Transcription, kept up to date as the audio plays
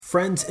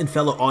Friends and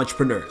fellow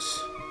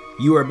entrepreneurs,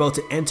 you are about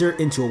to enter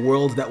into a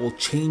world that will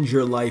change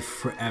your life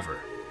forever.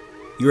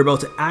 You are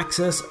about to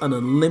access an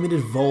unlimited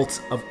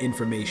vault of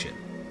information,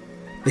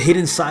 the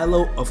hidden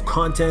silo of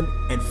content,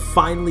 and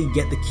finally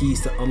get the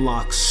keys to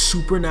unlock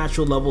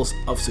supernatural levels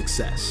of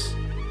success.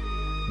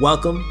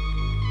 Welcome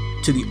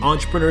to the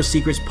Entrepreneur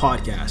Secrets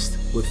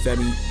Podcast with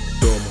Femi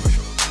Doyle-Marshall.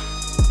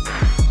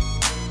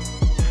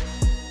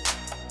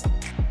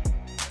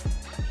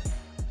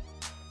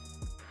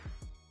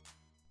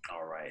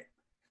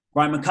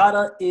 Brian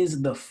Moncada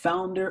is the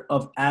founder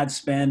of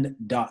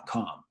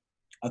adspend.com,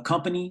 a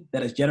company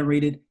that has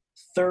generated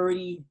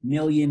 $30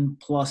 million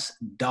plus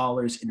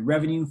in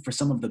revenue for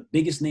some of the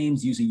biggest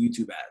names using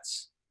YouTube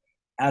ads.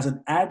 As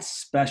an ad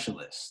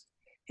specialist,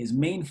 his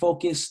main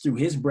focus through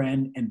his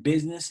brand and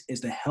business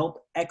is to help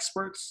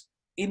experts,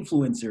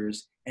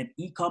 influencers, and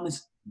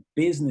e-commerce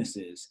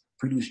businesses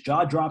produce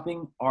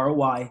jaw-dropping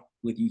ROI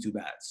with YouTube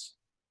ads.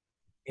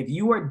 If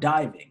you are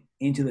diving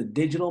into the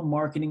digital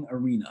marketing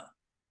arena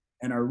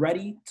and are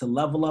ready to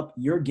level up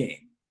your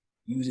game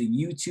using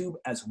YouTube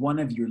as one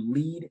of your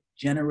lead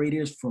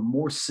generators for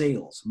more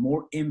sales,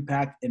 more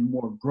impact, and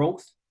more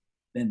growth,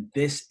 then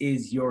this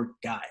is your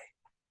guy.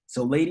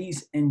 So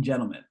ladies and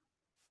gentlemen,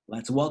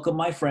 let's welcome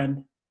my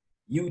friend,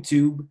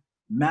 YouTube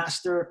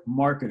master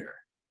marketer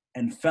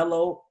and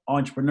fellow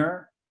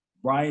entrepreneur,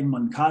 Brian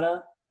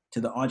Moncada,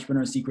 to the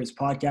Entrepreneur Secrets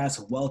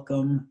Podcast.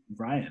 Welcome,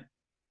 Brian.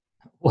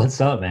 What's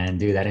up, man?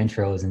 Dude, that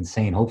intro is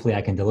insane. Hopefully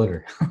I can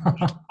deliver.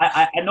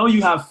 I know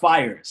you have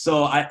fire.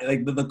 So I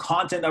like the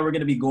content that we're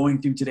going to be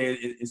going through today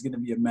is going to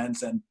be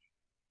immense. And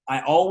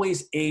I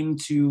always aim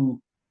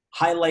to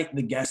highlight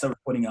the guests that we're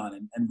putting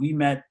on. And we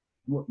met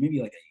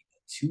maybe like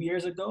 2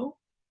 years ago.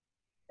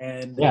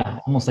 And yeah,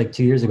 almost like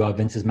 2 years ago at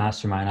Vince's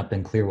Mastermind up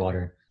in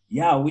Clearwater.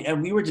 Yeah,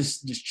 we were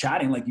just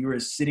chatting, like you were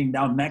sitting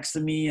down next to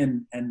me.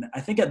 And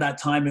I think at that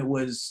time I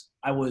was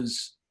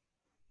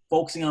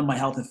focusing on my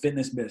health and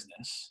fitness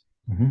business.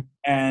 Mm-hmm.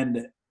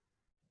 And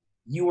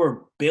you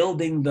were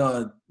building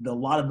the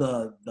lot of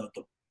the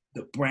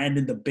brand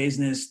and the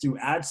business through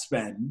ad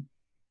spend,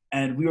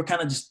 and we were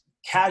kind of just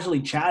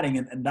casually chatting,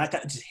 and that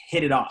kind of just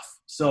hit it off.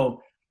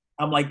 So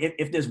I'm like,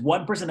 if there's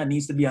one person that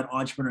needs to be on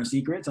Entrepreneur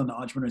Secrets, on the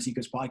Entrepreneur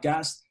Secrets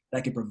podcast,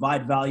 that can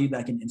provide value,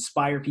 that can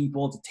inspire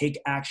people to take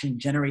action,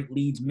 generate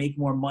leads, make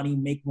more money,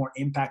 make more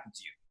impact, with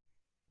you.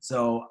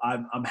 So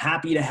I'm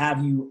happy to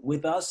have you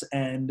with us,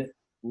 and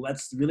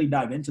let's really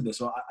dive into this.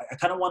 So I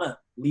kind of want to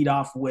lead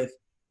off with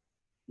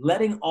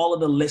letting all of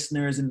the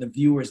listeners and the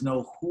viewers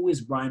know, who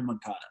is Brian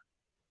Moncada?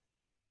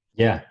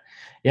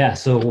 Yeah.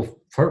 So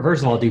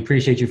first of all, I do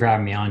appreciate you for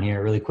having me on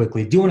here really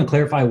quickly. Do want to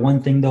clarify one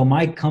thing though.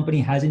 My company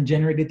hasn't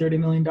generated $30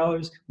 million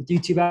with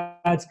YouTube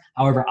ads.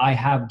 However, I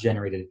have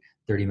generated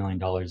 $30 million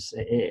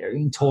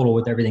in total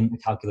with everything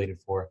calculated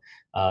for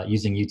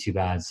using YouTube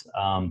ads.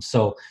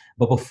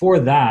 But before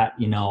that,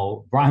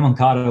 Brian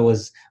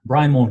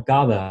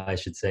Moncada, I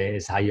should say,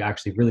 is how you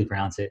actually really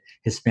pronounce it.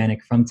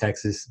 Hispanic from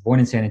Texas, born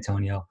in San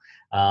Antonio.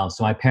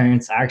 So my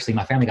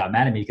family got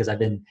mad at me because I've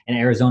been in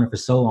Arizona for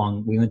so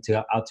long. We went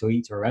out to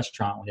eat to a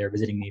restaurant when they were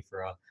visiting me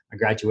for a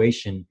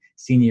graduation,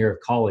 senior year of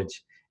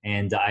college.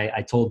 And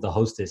I told the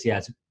hostess, yeah,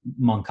 it's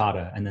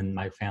Moncada. And then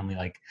my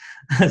family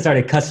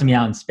started cussing me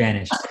out in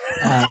Spanish.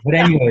 But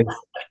anyways,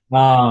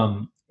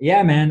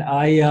 yeah, man,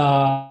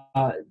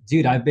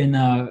 I've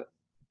been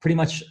pretty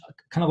much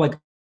kind of like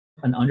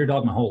an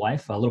underdog my whole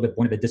life, a little bit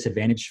born at a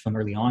disadvantage from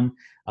early on.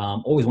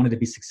 Always wanted to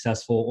be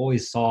successful,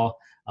 always saw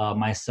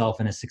myself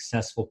in a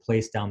successful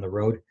place down the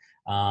road.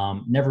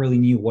 Never really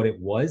knew what it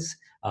was.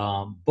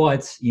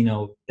 But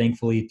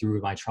thankfully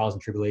through my trials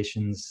and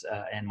tribulations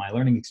and my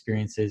learning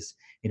experiences,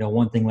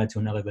 one thing led to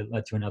another,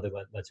 led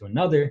to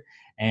another.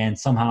 And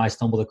somehow I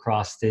stumbled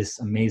across this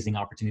amazing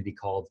opportunity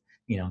called,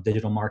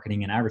 digital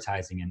marketing and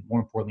advertising, and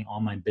more importantly,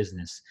 online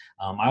business.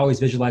 I always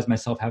visualized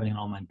myself having an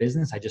online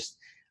business.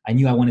 I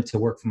knew I wanted to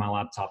work from my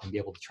laptop and be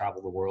able to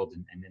travel the world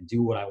and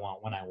do what I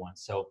want when I want.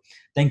 So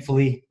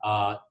thankfully,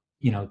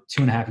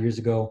 2.5 years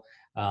ago,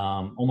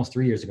 almost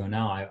 3 years ago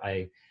now,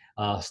 I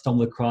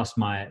stumbled across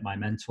my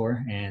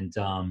mentor, and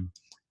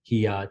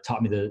he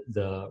taught me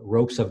the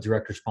ropes of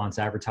direct response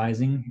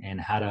advertising and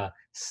how to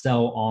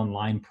sell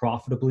online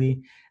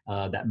profitably,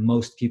 that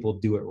most people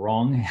do it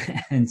wrong.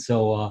 And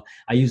so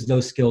I used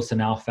those skills to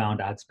now found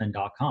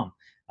adspend.com.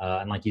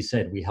 And like you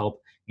said, we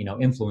help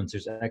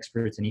influencers,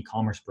 experts, and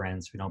e-commerce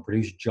brands,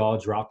 produce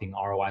jaw-dropping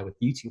ROI with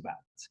YouTube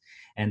ads.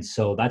 And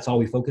so that's all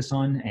we focus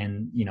on.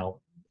 And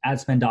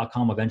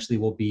adspend.com eventually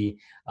will be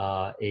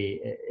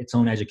its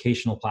own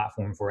educational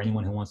platform for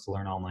anyone who wants to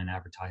learn online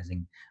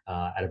advertising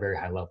at a very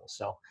high level.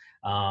 So,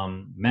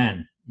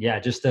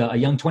 just a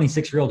young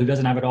 26-year-old who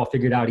doesn't have it all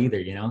figured out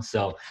either,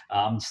 So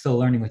I'm still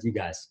learning with you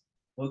guys.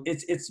 Well,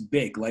 it's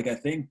big. Like, I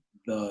think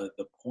the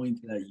point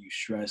that you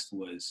stressed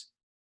was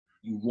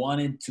you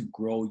wanted to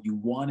grow, you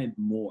wanted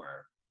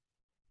more,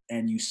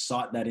 and you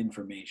sought that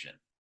information.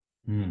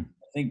 I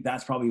think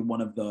that's probably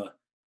one of the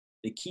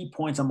key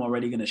points I'm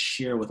already going to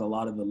share with a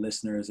lot of the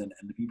listeners and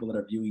the people that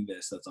are viewing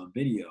this that's on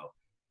video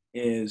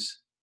is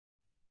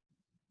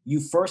you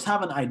first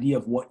have an idea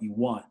of what you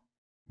want.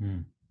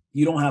 Mm.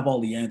 You don't have all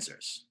the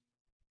answers.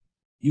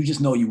 You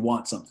just know you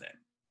want something.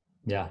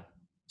 Yeah.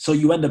 So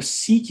you end up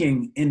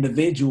seeking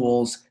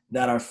individuals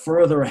that are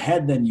further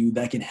ahead than you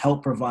that can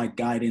help provide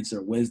guidance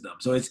or wisdom.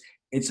 So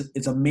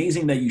it's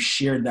amazing that you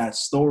shared that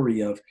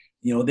story of,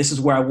 this is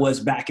where I was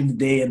back in the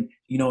day, and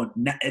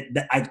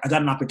I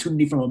got an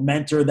opportunity from a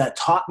mentor that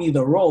taught me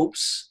the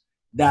ropes,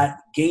 that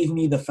gave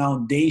me the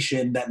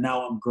foundation that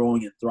now I'm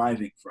growing and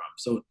thriving from.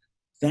 So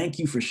thank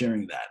you for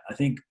sharing that. I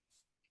think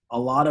a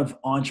lot of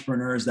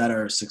entrepreneurs that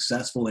are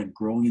successful and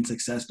growing in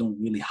success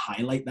don't really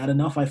highlight that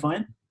enough, I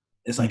find.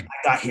 It's like, Mm.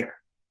 I got here.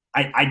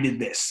 I did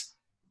this.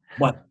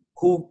 But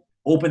who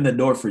opened the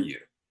door for you?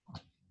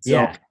 So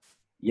Yeah.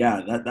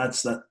 yeah,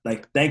 that's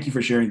like, thank you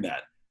for sharing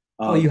that.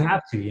 Well, you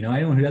have to,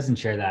 anyone who doesn't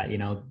share that,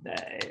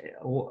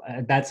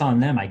 that's on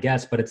them, I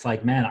guess. But it's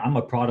like, man, I'm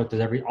a product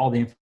of all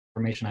the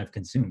information I've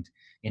consumed.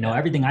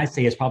 Everything I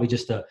say is probably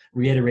just a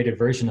reiterated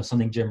version of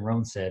something Jim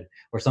Rohn said,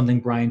 or something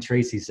Brian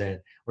Tracy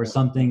said, or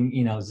something,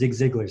 Zig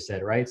Ziglar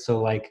said, right?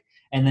 So like,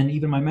 and then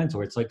even my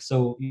mentor, it's like,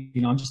 so,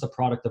 I'm just a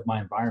product of my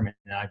environment.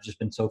 And I've just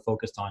been so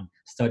focused on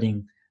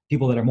studying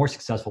people that are more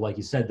successful, like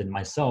you said, than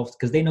myself,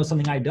 because they know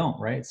something I don't,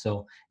 right?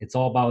 So it's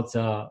all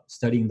about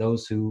studying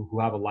those who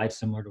have a life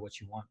similar to what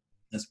you want.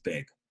 That's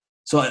big.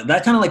 So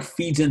that kind of like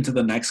feeds into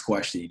the next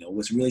question,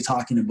 was really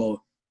talking about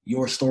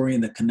your story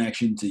and the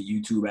connection to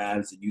YouTube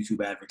ads and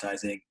YouTube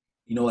advertising.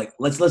 Like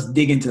let's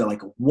dig into that.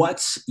 Like,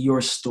 what's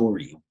your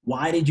story?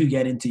 Why did you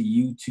get into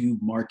YouTube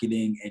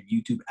marketing and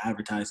YouTube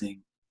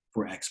advertising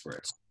for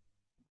experts?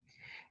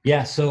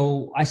 Yeah,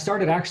 so I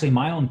started actually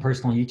my own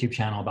personal YouTube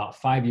channel about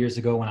 5 years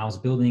ago when I was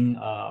building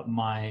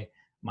my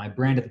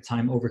brand at the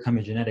time,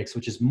 Overcoming Genetics,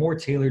 which is more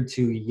tailored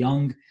to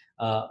young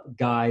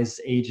guys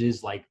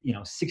ages like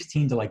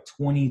 16 to like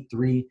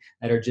 23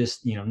 that are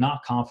just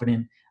not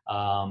confident.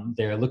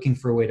 They're looking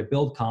for a way to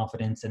build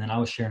confidence, and then I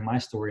was sharing my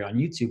story on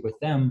YouTube with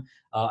them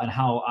and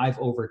how I've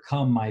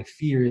overcome my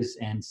fears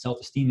and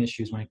self-esteem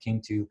issues when it came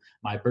to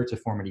my birth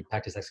deformity,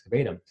 pectus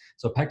excavatum.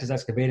 So pectus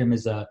excavatum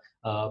is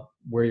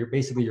where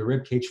your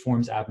rib cage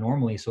forms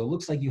abnormally, so it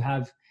looks like you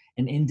have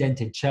an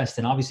indented chest.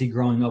 And obviously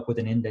growing up with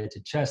an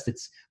indented chest,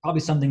 it's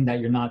probably something that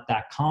you're not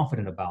that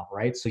confident about,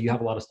 right? So you have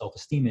a lot of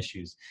self-esteem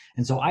issues.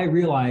 And so I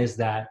realized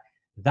that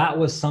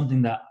was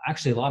something that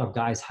actually a lot of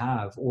guys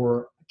have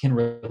or can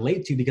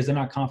relate to because they're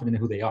not confident in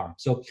who they are.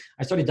 So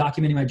I started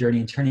documenting my journey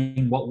and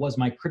turning what was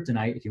my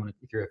kryptonite, if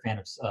you're a fan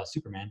of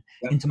Superman,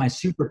 Yep. into my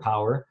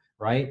superpower,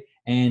 right?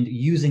 And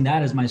using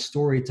that as my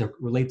story to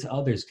relate to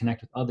others,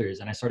 connect with others.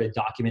 And I started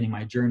documenting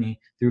my journey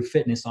through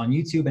fitness on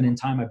YouTube. And in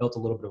time, I built a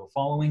little bit of a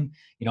following.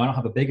 I don't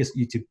have a biggest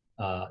YouTube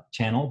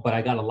channel, but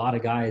I got a lot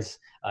of guys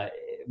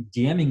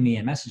DMing me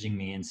and messaging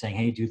me and saying,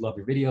 hey, dude, love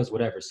your videos,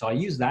 whatever. So I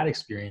used that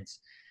experience.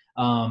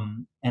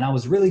 And I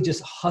was really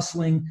just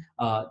hustling,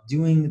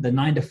 doing the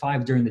 9 to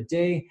 5 during the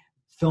day,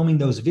 filming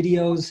those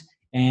videos.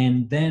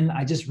 And then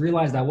I just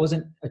realized I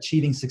wasn't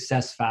achieving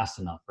success fast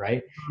enough,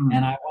 right?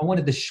 And I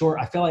wanted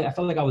I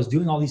felt like I was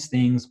doing all these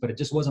things, but it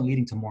just wasn't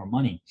leading to more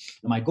money.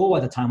 And my goal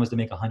at the time was to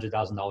make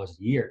 $100,000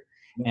 a year.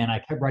 And I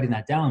kept writing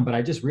that down, but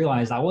I just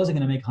realized I wasn't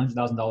going to make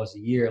 $100,000 a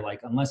year,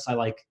 unless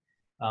I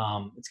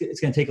it's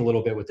going to take a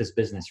little bit with this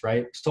business,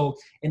 right? So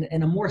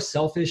in a more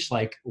selfish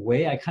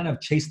way, I kind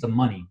of chased the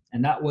money,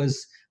 and that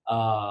was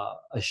a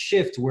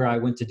shift where I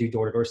went to do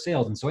door-to-door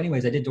sales. And so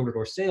anyways, I did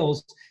door-to-door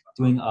sales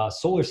doing a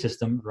solar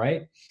system,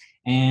 right?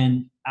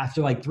 And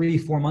after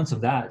 3-4 months of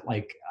that,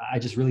 I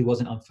just really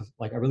wasn't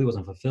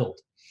fulfilled.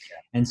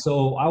 And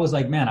so I was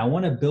like, man, I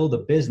want to build a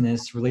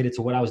business related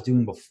to what I was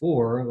doing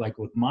before,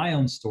 with my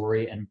own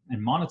story and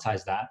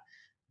monetize that.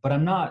 But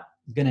I'm not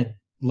going to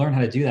learn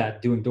how to do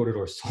that doing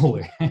door-to-door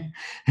solar.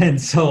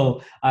 And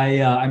so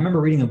I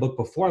remember reading a book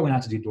before I went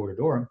out to do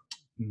door-to-door,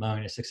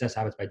 Success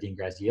Habits by Dean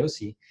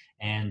Graziosi.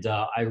 And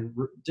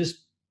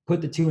just put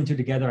the two and two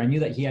together. I knew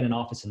that he had an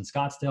office in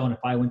Scottsdale, and if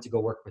I went to go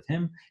work with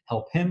him,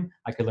 help him,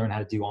 I could learn how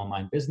to do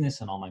online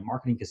business and online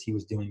marketing because he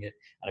was doing it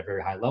at a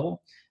very high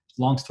level.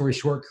 Long story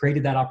short,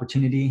 created that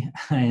opportunity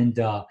and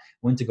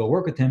went to go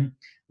work with him,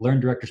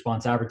 learned direct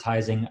response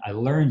advertising. I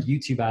learned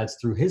YouTube ads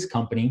through his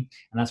company,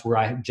 and that's where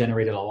I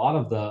generated a lot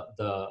of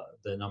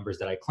the numbers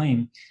that I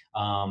claim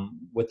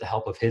with the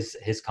help of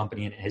his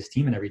company and his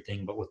team and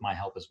everything, but with my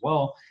help as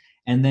well.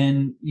 And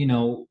then,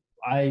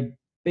 I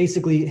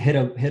basically hit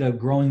a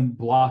growing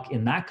block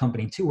in that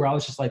company too, where I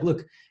was just like,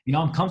 look,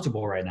 I'm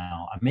comfortable right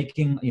now. I'm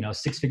making,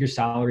 6-figure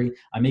salary.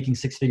 I'm making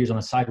 6 figures on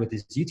the side with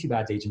this YouTube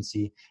ads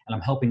agency, and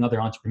I'm helping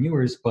other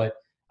entrepreneurs, but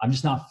I'm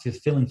just not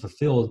feeling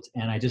fulfilled.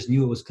 And I just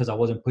knew it was because I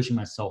wasn't pushing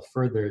myself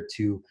further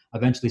to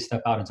eventually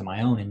step out into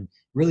my own and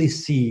really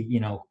see,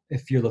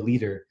 if you're the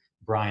leader,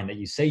 Brian, that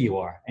you say you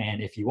are.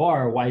 And if you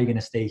are, why are you going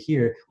to stay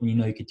here when you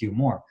know you could do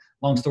more?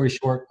 Long story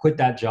short, quit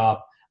that job.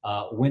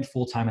 Went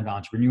full-time into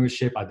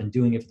entrepreneurship. I've been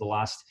doing it for the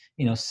last,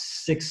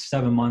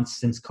 6-7 months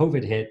since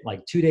COVID hit.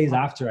 2 days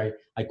after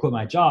I quit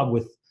my job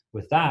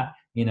with that,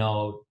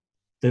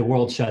 the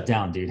world shut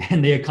down, dude,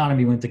 and the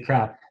economy went to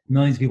crap.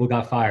 millions of people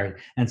got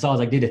fired. And so I was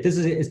like, dude, if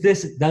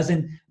this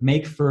doesn't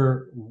make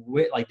for,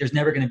 like, there's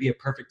never going to be a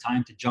perfect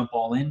time to jump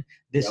all in.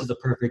 This Yep. is a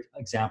perfect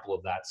example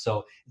of that.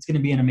 So it's going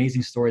to be an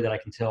amazing story that I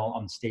can tell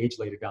on stage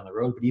later down the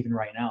road. But even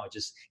right now,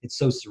 it's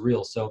so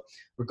surreal. So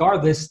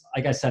regardless,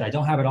 like I said, I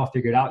don't have it all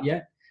figured out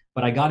yet,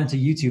 but I got into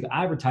YouTube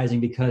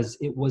advertising because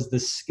it was the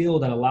skill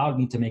that allowed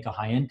me to make a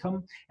high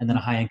income and then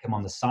a high income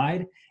on the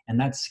side. And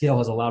that skill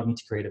has allowed me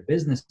to create a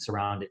business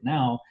around it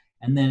now.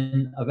 And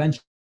then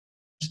eventually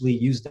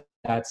use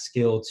that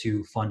skill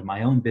to fund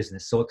my own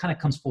business. So it kind of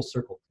comes full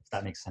circle, if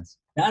that makes sense.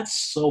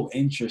 That's so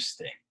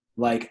interesting.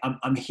 Like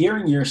I'm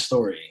hearing your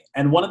story,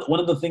 and one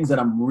of the things that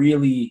I'm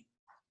really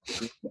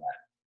good at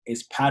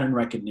is pattern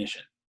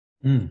recognition.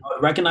 I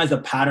recognize a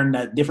pattern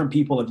that different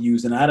people have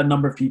used, and I had a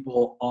number of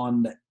people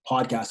on the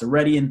podcast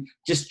already, and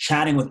just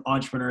chatting with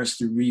entrepreneurs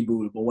through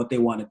Reboot about what they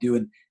want to do,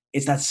 and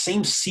it's that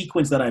same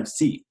sequence that I've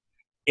seen.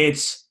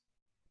 It's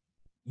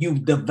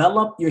you've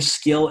developed your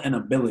skill and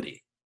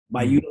ability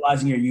by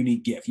utilizing your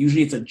unique gift.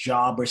 Usually it's a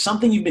job or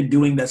something you've been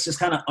doing that's just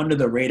kind of under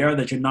the radar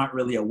that you're not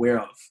really aware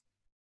of.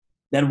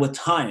 Then with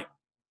time,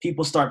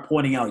 people start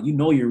pointing out, you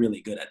know, you're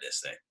really good at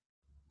this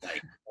thing.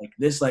 Like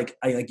this,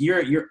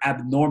 you're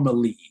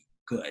abnormally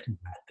good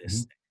at this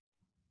thing.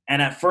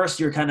 And at first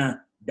you're kind of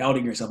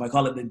doubting yourself. I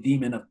call it the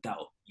demon of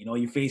doubt. You know,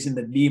 you're facing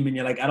the demon.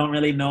 You're like, I don't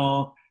really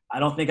know. I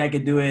don't think I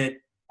could do it.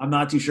 I'm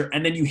not too sure.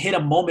 And then you hit a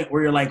moment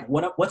where you're like,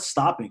 what's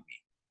stopping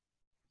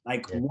me?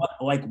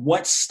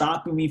 What's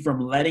stopping me from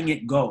letting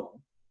it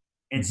go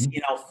and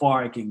seeing how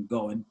far I can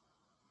go? And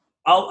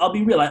I'll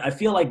be real. I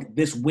feel like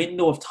this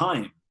window of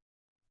time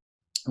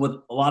with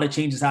a lot of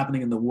changes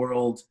happening in the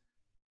world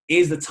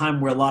is the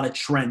time where a lot of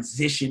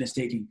transition is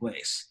taking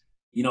place.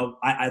 You know,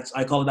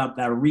 I call it that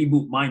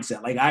reboot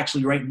mindset. Like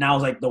actually right now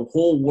is like the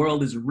whole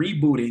world is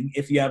rebooting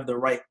if you have the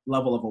right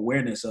level of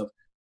awareness of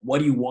what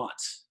do you want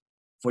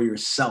for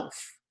yourself?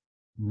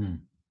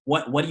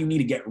 What do you need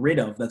to get rid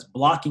of that's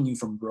blocking you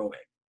from growing?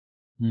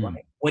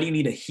 Right? What do you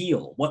need to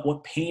heal?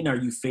 What pain are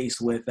you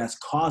faced with that's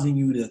causing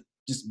you to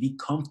just be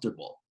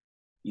comfortable?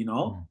 You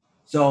know?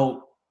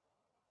 So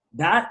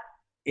that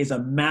is a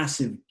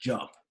massive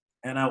jump.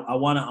 And I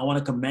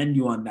wanna commend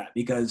you on that,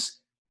 because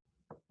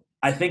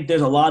I think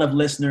there's a lot of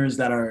listeners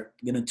that are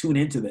gonna tune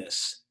into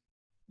this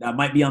that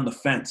might be on the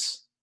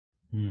fence.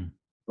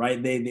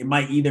 Right? They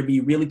might either be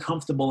really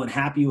comfortable and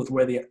happy with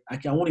where I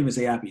won't even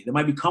say happy. They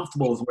might be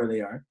comfortable with where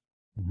they are.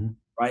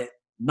 Right?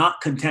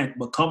 Not content,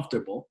 but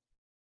comfortable.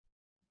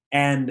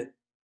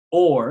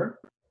 Or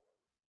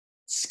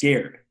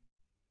scared,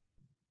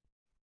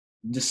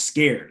 just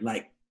scared,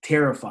 like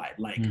terrified,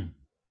 like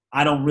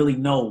I don't really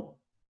know.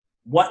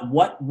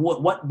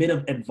 What bit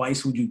of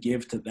advice would you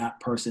give to that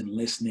person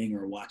listening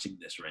or watching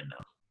this right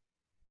now?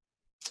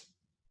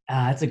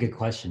 That's a good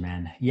question,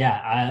 man.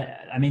 Yeah,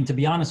 I mean, to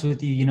be honest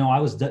with you, you know, I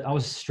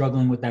was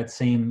struggling with that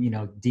same, you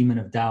know, demon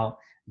of doubt,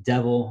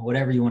 devil,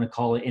 whatever you want to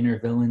call it, inner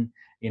villain.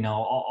 You know,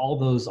 all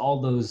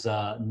those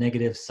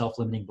negative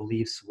self-limiting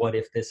beliefs. What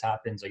if this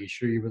happens? Are you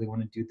sure you really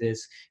want to do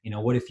this? You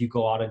know, what if you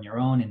go out on your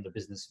own and the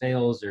business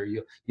fails, or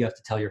you have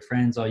to tell your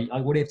friends? What if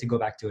you have to go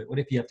back to it? What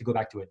if you have to go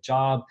back to a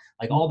job?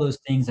 Like all those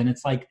things. And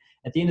it's like,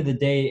 at the end of the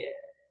day,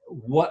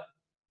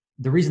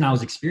 the reason I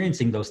was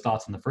experiencing those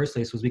thoughts in the first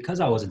place was because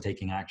I wasn't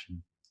taking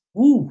action.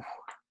 Ooh.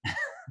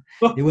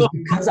 It was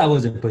because I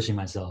wasn't pushing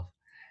myself.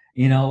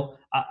 You know,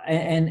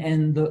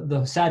 and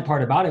the sad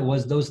part about it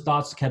was those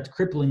thoughts kept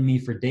crippling me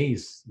for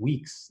days,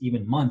 weeks,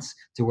 even months,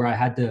 to where I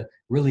had to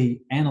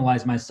really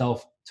analyze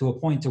myself to a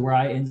point to where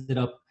I ended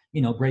up,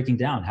 you know, breaking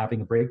down, having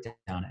a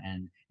breakdown,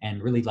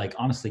 and really, like,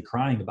 honestly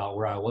crying about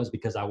where I was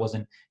because I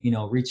wasn't, you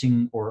know,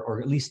 reaching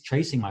or at least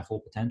tracing my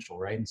full potential.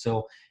 Right. And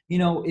so, you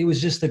know, it was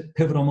just a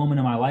pivotal moment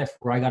in my life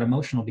where I got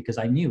emotional because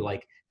I knew,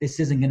 like, this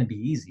isn't going to be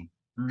easy.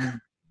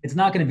 It's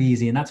not going to be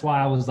easy. And that's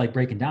why I was like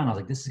breaking down. I was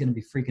like, this is going to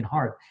be freaking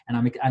hard. And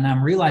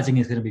I'm realizing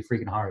it's going to be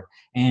freaking hard.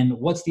 And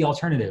what's the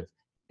alternative?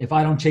 If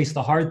I don't chase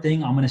the hard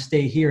thing, I'm going to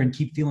stay here and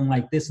keep feeling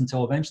like this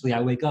until eventually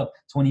I wake up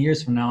 20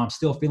 years from now, I'm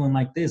still feeling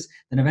like this.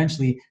 Then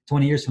eventually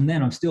 20 years from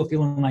then, I'm still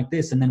feeling like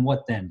this. And then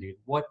what then, dude?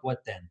 What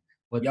then?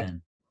 What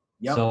then?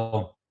 Yep.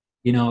 So,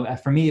 you know,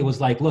 for me, it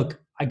was like, look,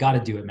 I got to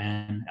do it,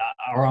 man.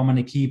 Or I'm going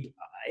to keep,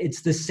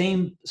 it's the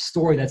same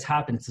story that's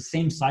happened. It's the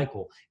same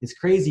cycle. It's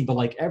crazy, but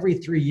like every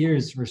 3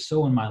 years or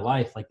so in my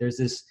life, like there's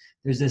this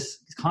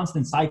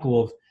constant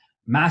cycle of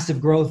massive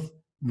growth,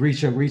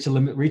 reach a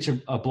limit, reach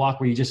a block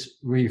where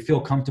you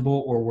feel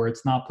comfortable, or where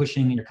it's not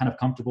pushing and you're kind of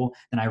comfortable.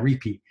 Then I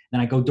repeat.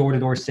 Then I go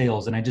door-to-door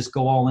sales and I just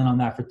go all in on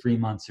that for 3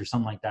 months or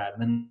something like that.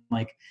 And then,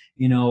 like,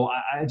 you know,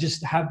 I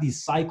just have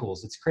these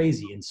cycles. It's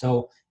crazy. And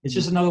so it's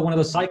just another one of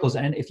those cycles.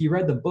 And if you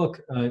read the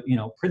book, you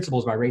know,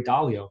 Principles by Ray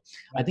Dalio,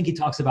 I think he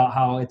talks about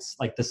how it's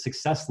like the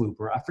success loop,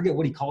 or I forget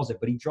what he calls it,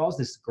 but he draws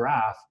this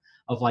graph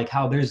of like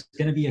how there's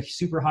going to be a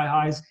super high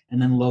highs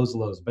and then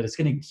lows, but it's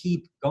going to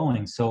keep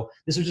going. So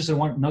this was just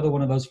another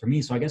one of those for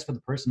me. So I guess for the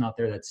person out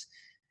there that's,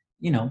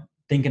 you know,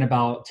 thinking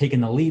about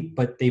taking the leap,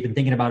 but they've been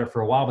thinking about it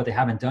for a while, but they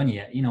haven't done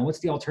yet, you know, what's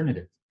the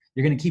alternative?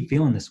 you're going to keep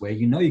feeling this way.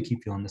 You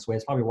keep feeling this way.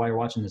 It's probably why you're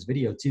watching this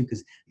video too,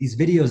 because these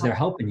videos, they're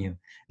helping you.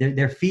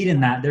 They're feeding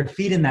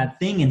that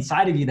thing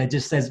inside of you that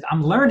just says,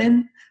 I'm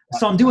learning,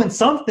 so I'm doing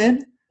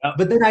something.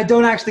 But then I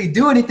don't actually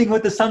do anything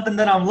with the something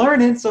that I'm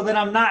learning, so that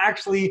I'm not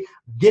actually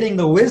getting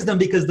the wisdom,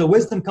 because the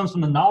wisdom comes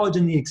from the knowledge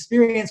and the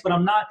experience, but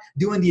I'm not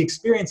doing the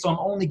experience, so I'm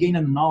only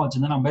gaining the knowledge.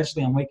 And then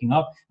eventually I'm waking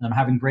up and I'm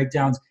having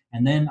breakdowns,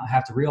 and then I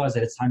have to realize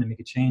that it's time to make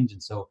a change.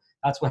 And so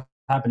that's what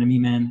happened to me,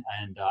 man,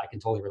 and I can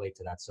totally relate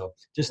to that. So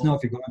just know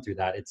if you're going through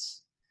that,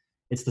 it's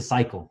the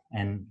cycle,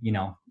 and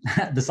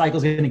the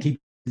cycle's going to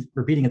keep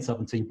repeating itself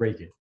until you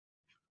break it.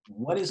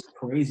 What is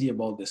crazy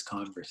about this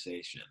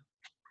conversation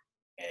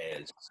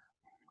is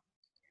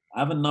I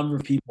have a number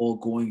of people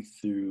going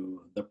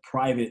through the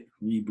private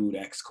Reboot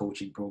X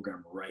coaching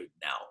program right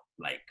now,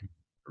 like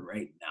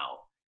right now.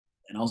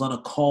 And I was on a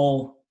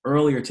call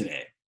earlier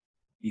today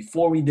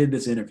before we did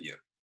this interview.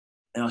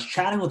 And I was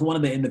chatting with one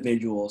of the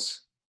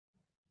individuals,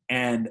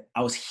 and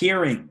I was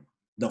hearing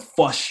the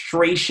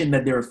frustration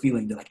that they were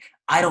feeling. They're like,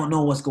 I don't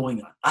know what's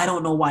going on. I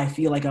don't know why I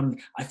feel like I'm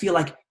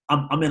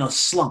in a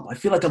slump. I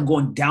feel like I'm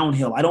going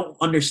downhill. I don't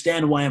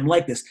understand why I'm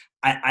like this.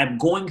 I'm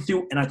going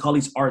through, and I call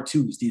these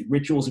R2s, these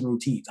rituals and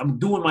routines. I'm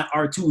doing my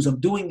R2s. I'm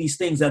doing these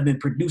things that have been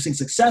producing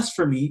success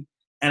for me,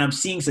 and I'm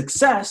seeing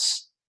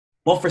success,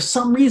 but for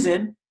some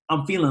reason,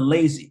 I'm feeling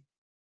lazy.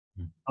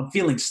 I'm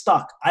feeling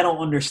stuck. I don't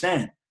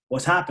understand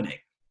what's happening.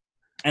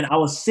 And I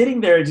was sitting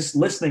there just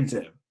listening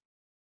to him.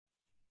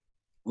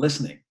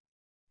 Listening.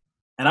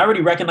 And I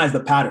already recognized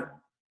the pattern.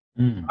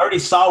 I already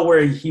saw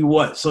where he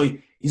was. So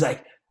he's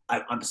like,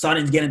 I'm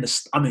starting to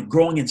get I'm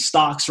growing in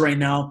stocks right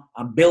now.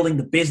 I'm building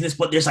the business,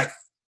 but there's like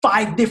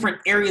 5 different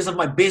areas of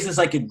my business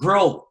I could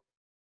grow.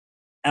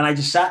 And I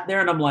just sat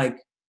there and I'm like,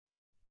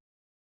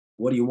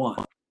 what do you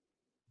want?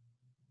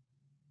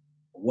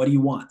 What do you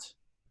want?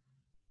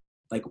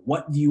 Like,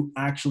 what do you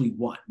actually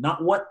want?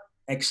 Not what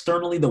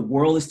externally the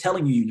world is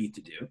telling you need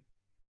to do.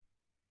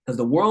 Because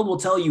the world will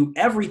tell you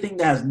everything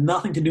that has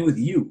nothing to do with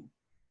you.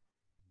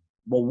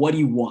 But what do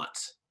you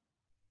want?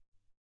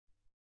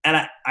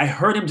 And I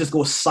heard him just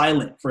go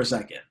silent for a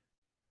second.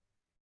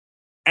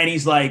 And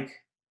he's like,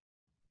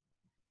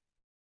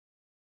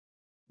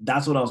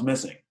 that's what I was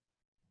missing.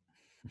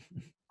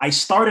 I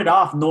started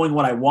off knowing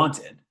what I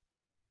wanted.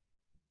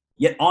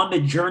 Yet on the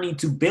journey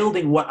to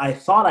building what I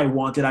thought I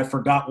wanted, I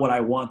forgot what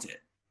I wanted.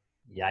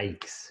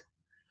 Yikes.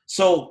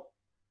 So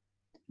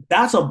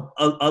that's a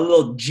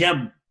little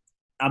gem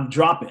I'm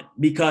dropping,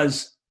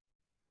 because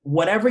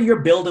whatever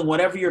you're building,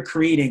 whatever you're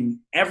creating,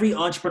 every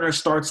entrepreneur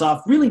starts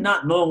off really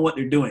not knowing what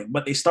they're doing,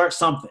 but they start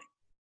something.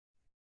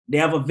 They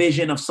have a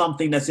vision of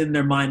something that's in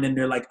their mind, and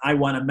they're like, I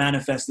want to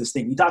manifest this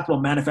thing. We talked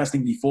about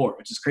manifesting before,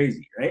 which is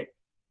crazy, right?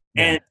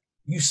 Yeah. And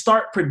you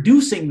start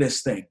producing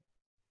this thing.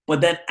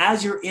 But then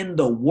as you're in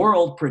the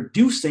world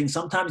producing,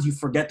 sometimes you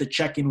forget to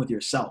check in with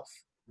yourself.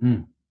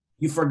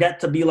 You forget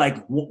to be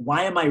like,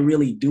 why am I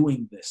really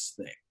doing this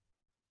thing?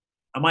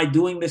 Am I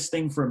doing this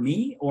thing for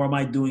me, or am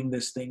I doing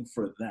this thing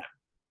for them?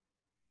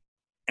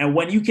 And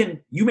when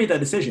you made that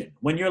decision,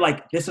 when you're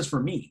like, this is for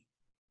me,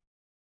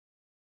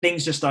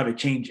 things just started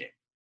changing.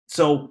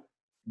 So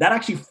that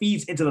actually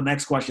feeds into the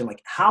next question.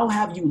 Like, how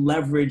have you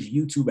leveraged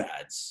YouTube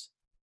ads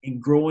in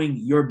growing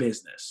your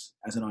business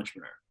as an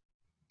entrepreneur?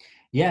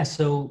 Yeah,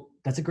 so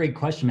that's a great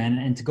question, man.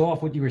 And to go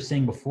off what you were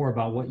saying before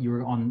about what you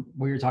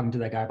were talking to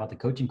that guy about the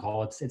coaching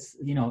call, it's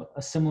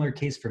a similar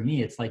case for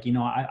me. It's like,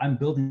 I'm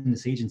building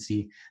this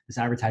agency, this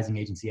advertising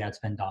agency,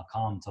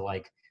 adspend.com, to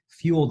like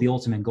fuel the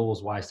ultimate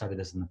goals why I started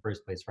this in the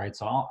first place, right?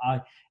 So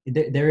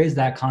there is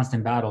that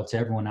constant battle to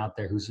everyone out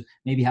there who's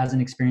maybe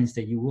hasn't experienced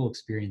it. You will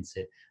experience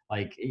it.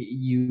 Like,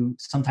 you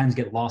sometimes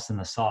get lost in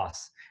the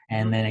sauce,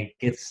 and then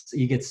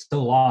you get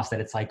so lost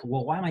that it's like,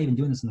 well, why am I even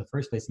doing this in the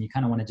first place? And you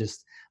kind of want to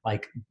just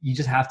like, you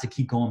just have to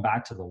keep going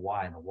back to the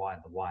why.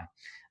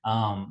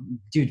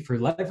 Dude, for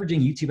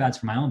leveraging YouTube ads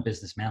for my own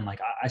business, man, like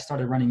I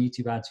started running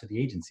YouTube ads for the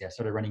agency. I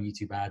started running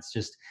YouTube ads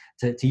just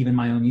to even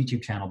my own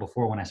YouTube channel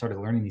before, when I started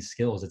learning these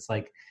skills. It's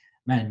like,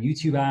 man,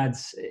 YouTube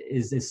ads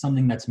is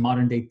something that's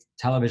modern day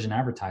television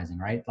advertising,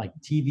 right? Like,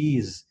 TV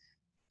is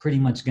pretty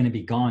much going to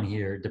be gone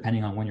here,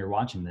 depending on when you're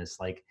watching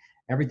this. Like,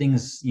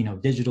 everything's,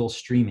 digital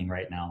streaming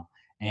right now.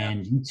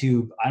 And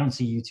YouTube, I don't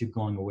see YouTube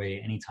going away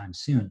anytime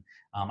soon.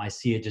 I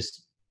see it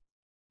just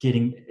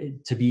getting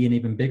to be an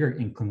even bigger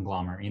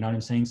conglomerate. You know what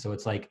I'm saying? So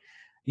it's like,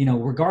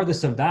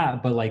 regardless of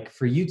that, but like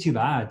for YouTube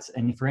ads,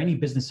 and for any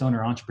business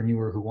owner,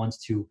 entrepreneur who wants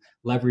to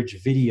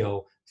leverage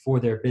video for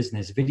their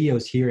business, video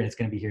is here and it's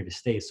going to be here to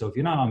stay. So if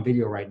you're not on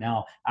video right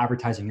now,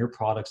 advertising your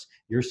products,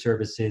 your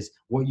services,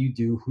 what you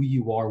do, who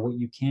you are, what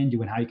you can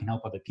do, and how you can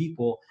help other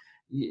people,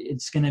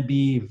 it's going to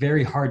be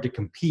very hard to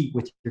compete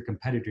with your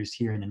competitors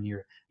here in the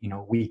near,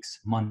 weeks,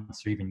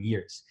 months, or even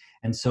years.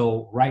 And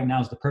so right now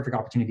is the perfect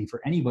opportunity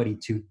for anybody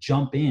to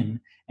jump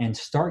in and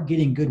start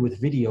getting good with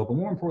video, but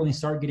more importantly,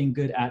 start getting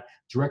good at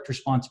direct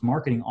response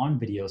marketing on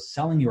video,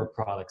 selling your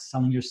products,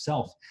 selling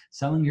yourself,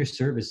 selling your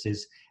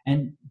services.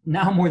 And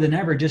now more than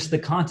ever, just the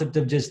concept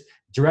of just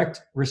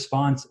direct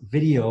response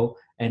video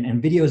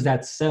and videos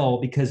that sell,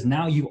 because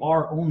now you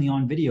are only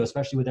on video,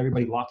 especially with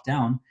everybody locked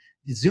down.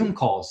 Zoom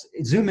calls,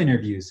 Zoom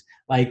interviews,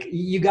 like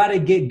you got to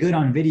get good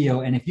on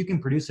video. And if you can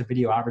produce a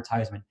video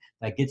advertisement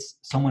that gets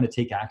someone to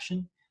take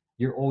action,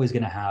 you're always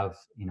going to have,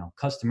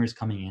 customers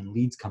coming in,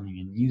 leads coming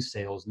in, new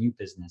sales, new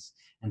business.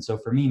 And so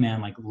for me,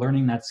 man, like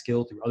learning that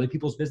skill through other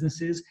people's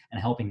businesses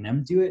and helping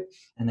them do it,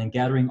 and then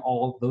gathering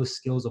all those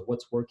skills of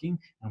what's working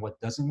and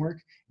what doesn't work,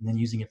 and then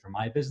using it for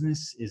my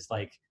business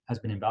has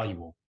been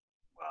invaluable.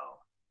 Wow.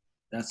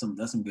 That's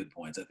some good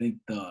points. I think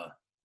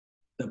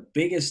the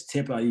biggest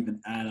tip I even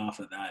add off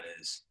of that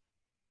is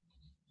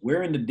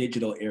we're in the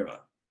digital era.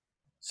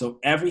 So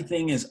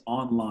everything is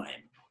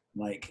online,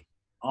 like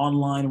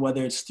online,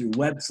 whether it's through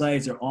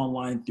websites or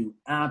online through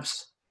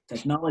apps,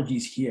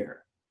 technology's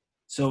here.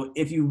 So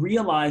if you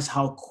realize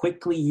how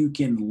quickly you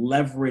can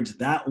leverage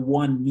that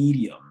one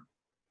medium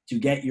to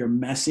get your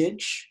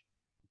message,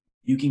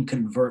 you can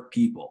convert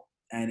people.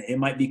 And it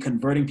might be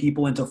converting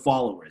people into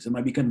followers. It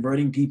might be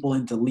converting people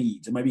into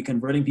leads. It might be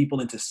converting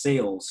people into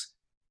sales.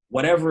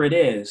 Whatever it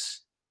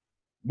is,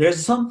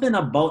 there's something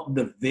about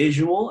the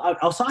visual.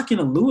 I was talking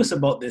to Lewis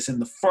about this in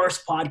the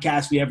first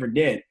podcast we ever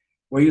did,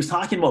 where he was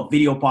talking about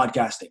video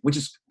podcasting, which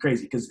is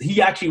crazy because he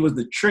actually was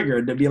the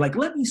trigger to be like,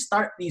 let me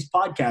start these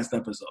podcast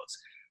episodes.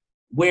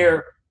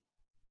 Where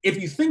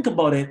if you think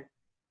about it,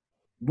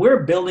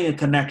 we're building a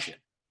connection.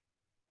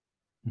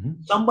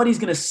 Mm-hmm. Somebody's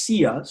going to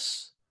see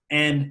us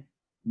and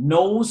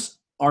knows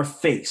our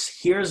face,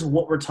 hears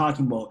what we're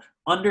talking about,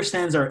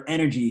 understands our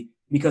energy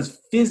because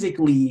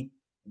physically,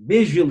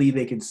 visually,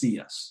 they can see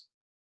us.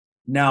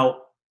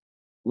 Now,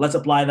 let's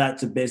apply that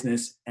to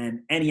business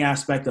and any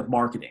aspect of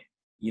marketing.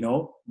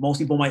 Most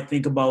people might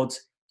think about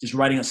just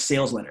writing a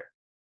sales letter,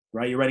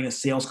 right? You're writing a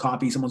sales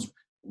copy. Someone's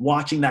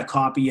watching that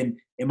copy and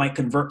it might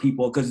convert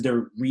people because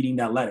they're reading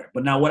that letter.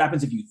 But now what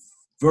happens if you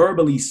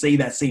verbally say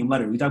that same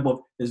letter? We talk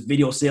about there's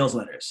video sales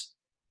letters,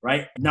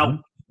 right? Mm-hmm.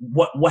 Now,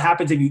 what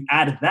happens if you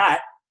add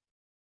that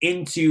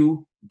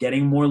into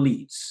getting more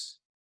leads,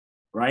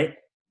 right?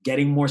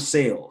 Getting more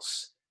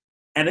sales.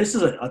 And this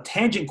is a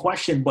tangent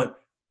question, but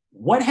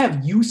what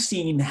have you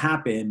seen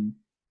happen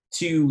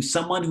to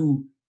someone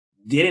who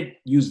didn't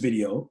use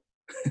video?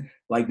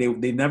 Like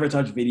they've never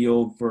touched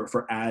video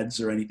for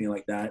ads or anything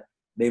like that.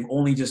 They've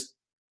only just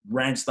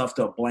ran stuff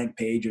to a blank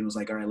page and was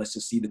like, all right, let's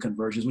just see the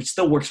conversions, which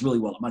still works really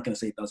well. I'm not going to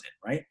say it doesn't,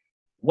 right?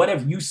 What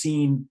have you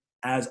seen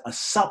as a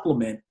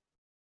supplement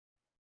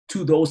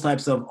to those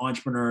types of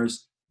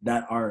entrepreneurs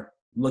that are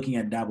looking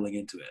at dabbling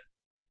into it?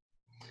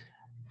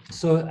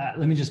 So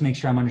let me just make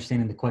sure I'm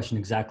understanding the question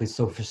exactly.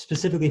 So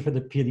specifically for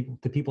the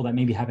people that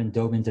maybe haven't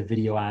dove into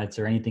video ads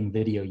or anything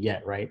video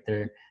yet, right?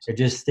 They're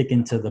just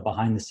sticking to the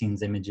behind the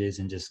scenes images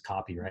and just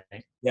copy,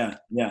 right?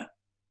 Yeah.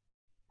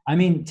 I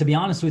mean, to be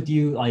honest with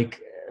you, like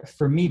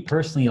for me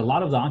personally, a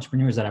lot of the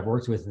entrepreneurs that I've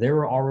worked with, they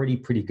were already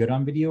pretty good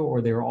on video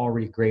or they were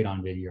already great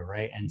on video,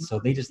 right? And so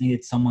they just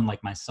needed someone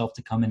like myself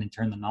to come in and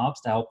turn the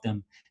knobs to help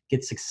them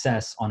get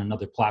success on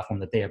another platform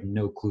that they have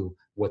no clue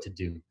what to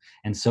do.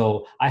 And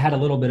so I had a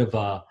little bit of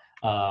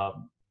a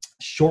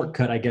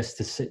shortcut, I guess,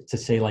 to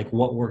say like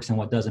what works and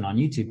what doesn't on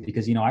YouTube,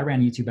 because, I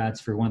ran YouTube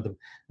ads for one of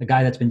the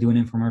guy that's been doing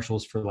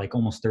infomercials for like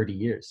almost 30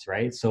 years,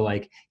 right? So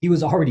like he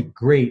was already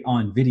great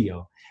on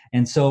video.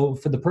 And so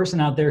for the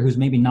person out there who's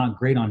maybe not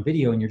great on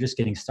video and you're just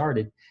getting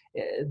started,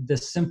 the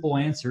simple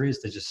answer is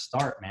to just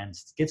start, man.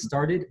 Just get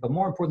started. But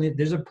more importantly,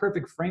 there's a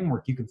perfect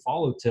framework you can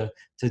follow to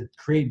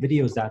create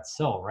videos that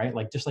sell, right?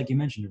 Like just like you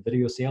mentioned, a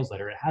video sales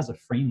letter, it has a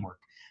framework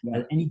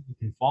that anyone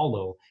can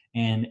follow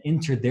and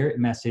enter their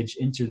message,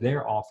 enter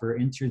their offer,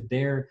 enter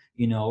their,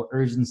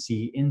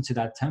 urgency into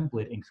that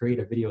template and create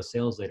a video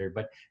sales letter.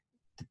 But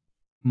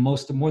more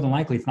than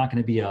likely, it's not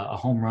going to be a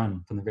home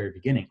run from the very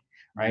beginning,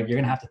 right? You're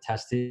going to have to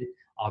test it,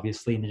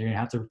 obviously, and then you're going to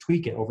have to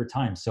tweak it over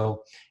time.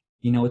 So,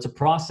 it's a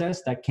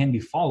process that can be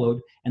followed.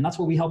 And that's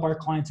what we help our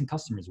clients and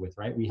customers with,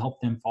 right? We help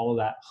them follow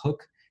that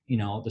hook,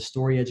 the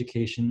story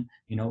education,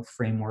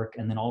 framework,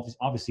 and then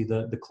obviously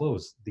the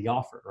close, the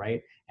offer,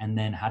 right? And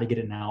then how to get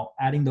it now,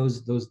 adding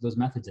those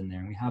methods in there.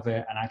 And we have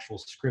an actual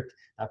script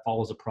that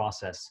follows a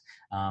process.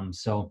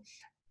 So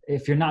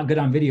if you're not good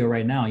on video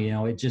right now,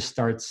 you just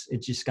gotta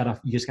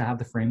have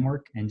the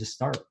framework and just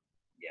start.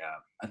 Yeah.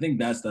 I think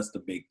that's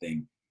the big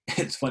thing.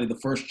 It's funny. The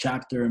first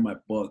chapter in my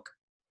book,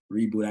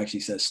 Reboot,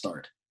 actually says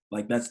start.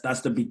 Like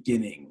that's the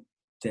beginning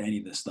to any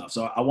of this stuff.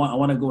 So I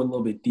want to go a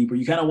little bit deeper.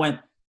 You kind of went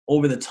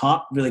over the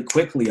top really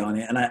quickly on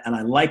it. And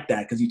I like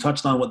that because you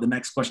touched on what the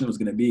next question was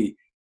going to be.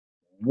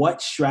 What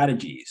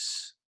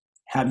strategies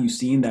have you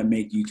seen that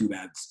make YouTube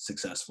ads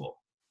successful?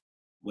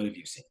 What have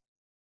you seen?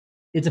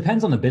 It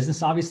depends on the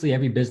business. Obviously,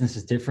 every business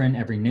is different.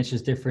 Every niche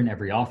is different.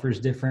 Every offer is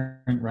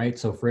different, right?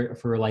 So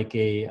for like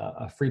a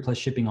free plus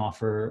shipping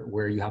offer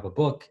where you have a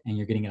book and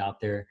you're getting it out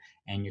there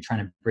and you're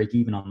trying to break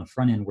even on the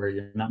front end where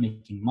you're not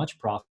making much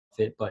profit,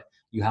 but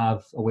you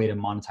have a way to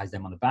monetize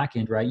them on the back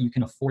end, right? You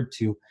can afford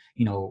to,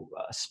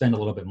 spend a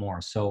little bit more.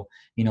 So,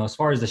 as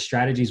far as the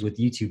strategies with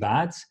YouTube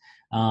ads,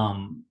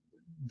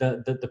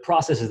 the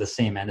process is the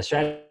same, man. The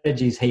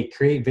strategy is, hey,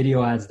 create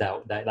video ads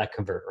that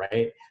convert,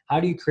 right? How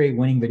do you create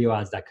winning video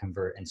ads that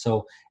convert? And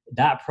so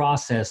that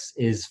process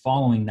is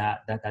following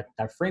that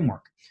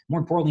framework. More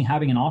importantly,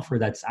 having an offer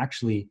that's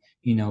actually,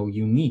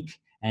 unique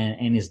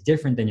and is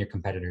different than your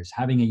competitors,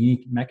 having a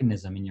unique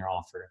mechanism in your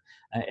offer.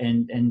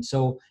 And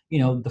so,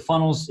 the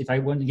funnels, if I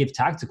want to give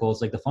tactical,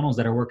 it's like the funnels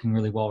that are working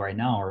really well right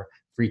now are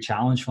free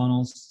challenge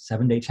funnels,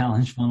 7-day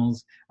challenge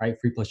funnels, right?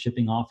 Free plus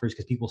shipping offers,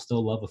 because people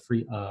still love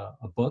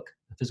a book,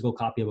 a physical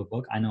copy of a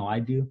book. I know I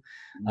do,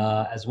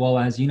 as well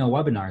as,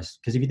 webinars.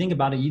 Because if you think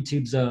about it,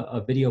 YouTube's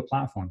a video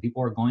platform.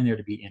 People are going there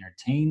to be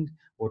entertained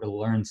or to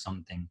learn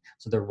something.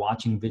 So they're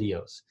watching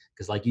videos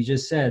because, like you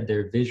just said,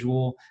 they're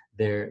visual,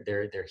 they're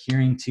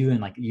hearing too.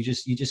 And like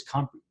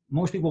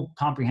most people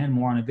comprehend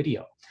more on a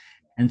video.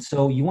 And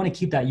so you want to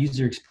keep that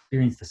user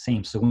experience the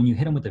same. So when you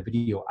hit them with a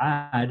video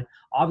ad,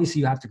 obviously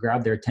you have to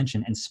grab their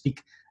attention and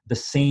speak the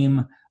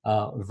same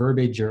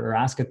verbiage or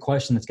ask a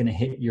question that's going to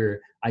hit your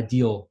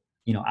ideal,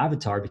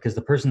 avatar, because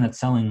the person that's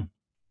selling,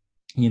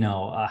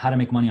 how to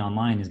make money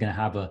online is going to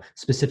have a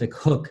specific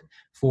hook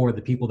for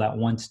the people that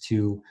want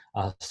to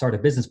start a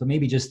business, but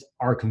maybe just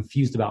are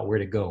confused about where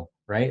to go,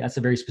 right? That's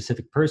a very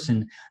specific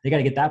person. They got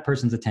to get that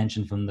person's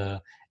attention from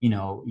the,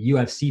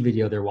 UFC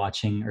video they're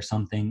watching or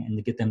something, and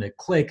to get them to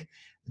click.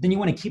 But then you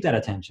want to keep that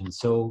attention.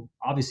 So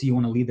obviously you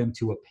want to lead them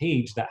to a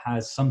page that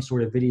has some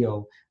sort of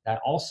video that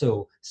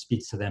also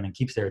speaks to them and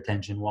keeps their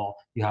attention, while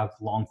you have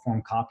long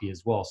form copy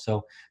as well.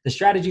 So the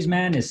strategies,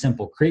 man, is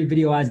simple. Create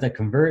video ads that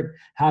convert,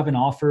 have an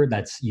offer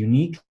that's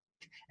unique,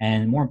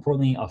 and more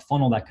importantly, a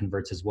funnel that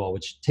converts as well,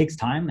 which takes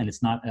time, and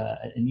it's not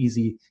an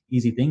easy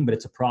thing, but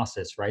it's a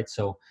process, right?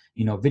 So,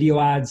 video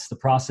ads, the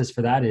process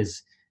for that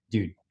is,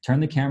 dude,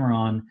 turn the camera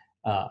on,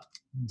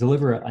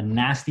 deliver a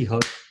nasty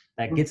hook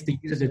that gets the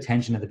user's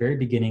attention at the very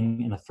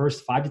beginning in the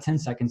first 5 to 10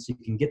 seconds, so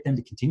you can get them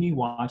to continue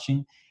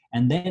watching,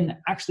 and then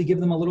actually give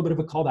them a little bit of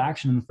a call to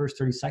action in the first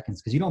 30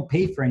 seconds, because you don't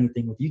pay for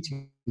anything with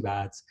YouTube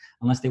ads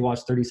unless they watch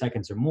 30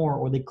 seconds or more,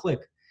 or they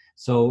click.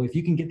 So if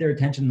you can get their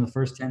attention in the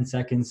first 10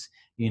 seconds,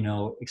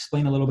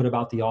 explain a little bit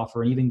about the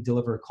offer, and even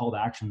deliver a call to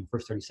action in the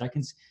first 30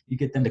 seconds, you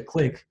get them to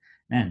click,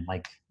 man,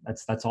 like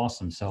that's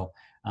awesome. So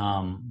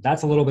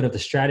that's a little bit of the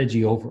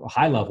strategy over a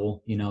high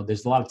level.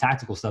 There's a lot of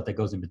tactical stuff that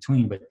goes in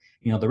between, but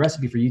the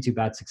recipe for YouTube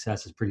ad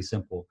success is pretty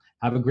simple.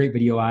 Have a great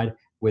video ad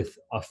with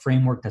a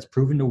framework that's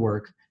proven to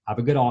work, have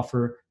a good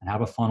offer, and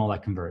have a funnel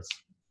that converts.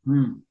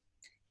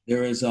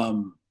 There is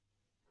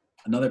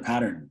another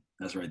pattern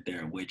that's right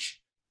there,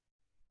 which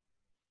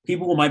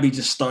people who might be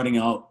just starting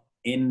out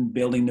in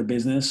building their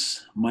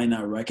business might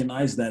not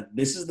recognize, that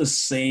this is the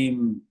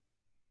same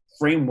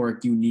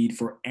framework you need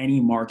for any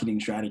marketing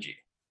strategy.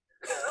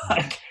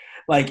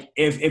 like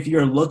if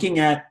you're looking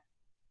at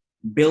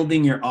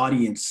building your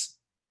audience,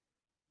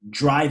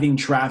 driving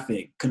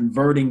traffic,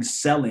 converting,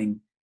 selling,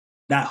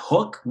 that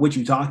hook, which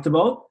you talked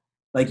about,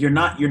 like you're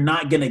not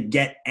going to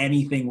get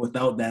anything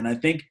without that. And I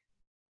think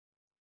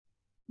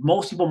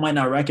most people might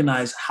not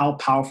recognize how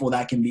powerful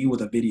that can be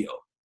with a video.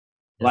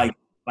 Yeah.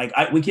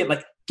 We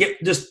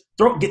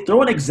can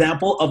throw an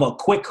example of a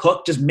quick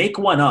hook, just make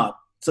one up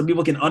so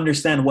people can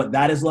understand what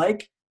that is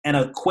like, and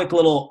a quick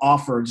little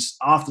offer just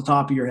off the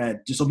top of your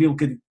head, just so people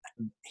could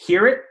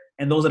hear it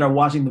and those that are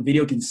watching the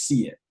video can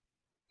see it.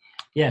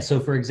 Yeah. So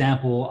for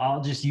example,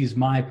 I'll just use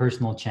my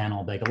personal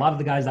channel. Like a lot of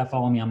the guys that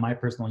follow me on my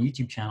personal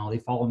YouTube channel, they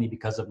follow me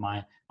because of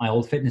my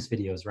old fitness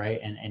videos, right?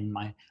 And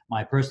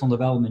my personal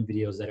development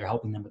videos that are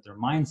helping them with their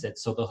mindset.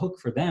 So the hook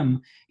for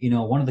them,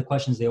 one of the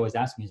questions they always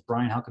ask me is,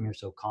 Brian, how come you're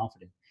so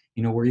confident?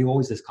 Were you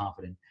always this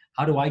confident?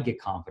 How do I get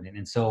confident?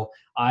 And so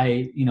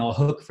a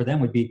hook for them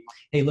would be,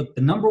 hey, look,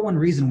 the number one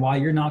reason why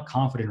you're not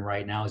confident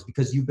right now is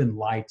because you've been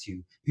lied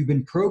to. You've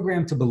been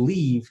programmed to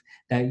believe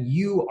that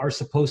you are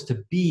supposed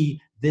to be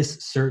this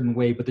certain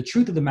way. But the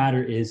truth of the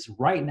matter is,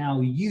 right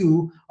now,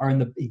 you are in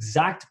the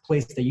exact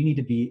place that you need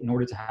to be in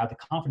order to have the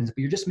confidence, but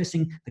you're just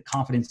missing the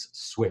confidence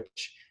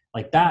switch.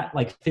 Like that,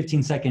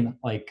 15-second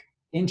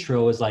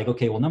intro is like,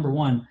 okay, well, number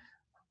one,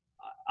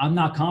 I'm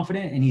not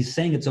confident, and he's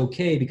saying it's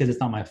okay because it's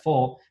not my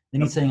fault.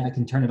 Then he's saying I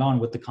can turn it on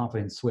with the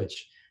confidence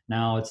switch.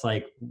 Now it's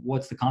like,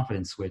 what's the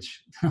confidence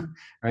switch?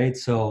 Right?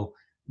 So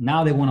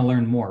now they want to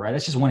learn more, right?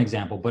 That's just one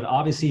example. But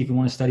obviously, if you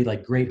want to study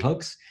great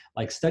hooks,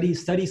 study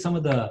some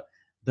of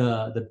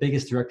the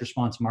biggest direct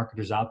response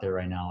marketers out there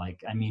right now.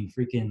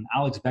 Freaking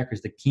Alex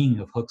Becker's the king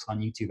of hooks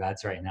on YouTube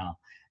ads right now.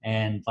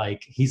 And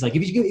he's like,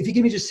 if you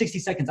give me just 60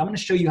 seconds, I'm going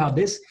to show you how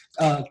this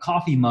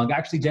coffee mug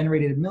actually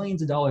generated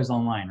millions of dollars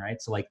online,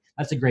 right? So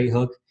that's a great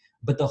hook.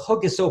 But the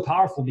hook is so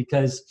powerful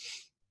because,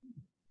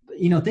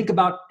 think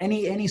about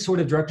any sort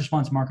of direct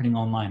response marketing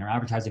online or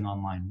advertising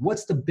online.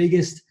 What's the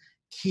biggest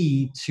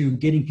key to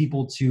getting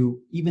people to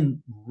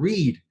even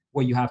read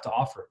what you have to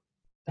offer?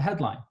 The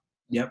headline.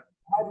 Yep.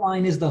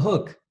 Headline is the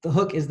hook. The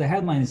hook is the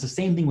headline. It's the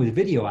same thing with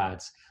video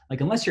ads.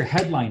 Unless your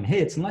headline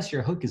hits, unless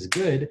your hook is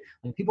good,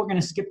 people are going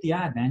to skip the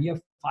ad, man. You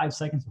have 5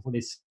 seconds before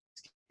they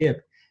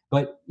skip.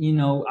 But, you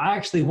know, I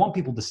actually want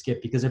people to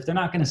skip, because if they're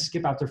not going to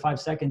skip after 5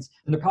 seconds,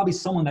 then they're probably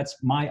someone that's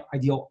my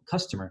ideal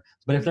customer.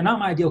 But if they're not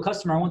my ideal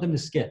customer, I want them to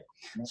skip.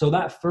 So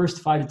that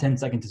first 5 to 10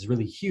 seconds is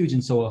really huge.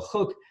 And so a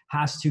hook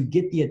has to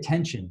get the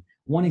attention.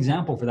 One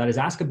example for that is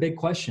ask a big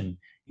question.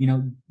 You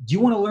know, do you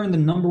want to learn the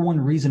number one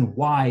reason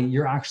why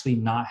you're actually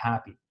not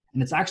happy?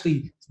 And it's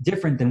actually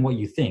different than what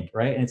you think,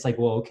 right? And it's like,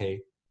 well,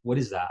 okay, what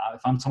is that? If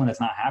I'm someone that's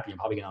not happy, I'm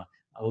probably going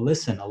to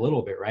listen a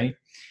little bit, right?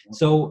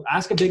 So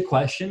ask a big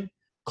question.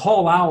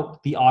 Call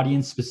out the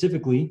audience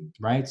specifically,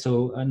 right?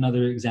 So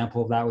another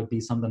example of that would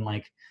be something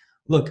like,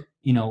 look,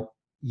 you know,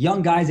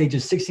 young guys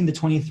ages 16 to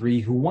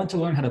 23 who want to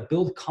learn how to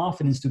build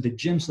confidence through the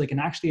gym so they can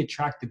actually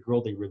attract the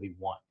girl they really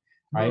want,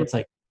 right? It's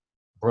like,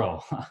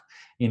 bro,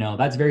 you know,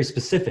 that's very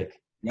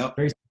specific. Yep.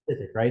 Very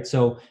specific, right?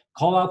 So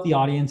call out the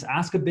audience,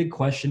 ask a big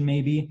question,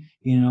 maybe,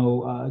 you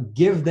know,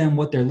 give them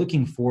what they're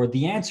looking for.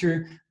 The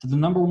answer to the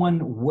number one,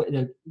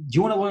 do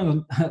you want to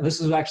learn?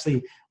 This is actually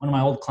one of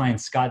my old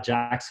clients, Scott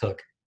Jack's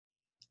hook.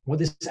 What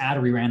this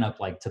ad we ran up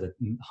like to the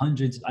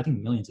hundreds, I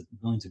think millions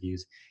of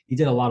views. He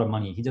did a lot of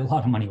money. He did a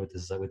lot of money with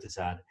this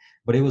ad,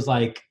 but it was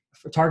like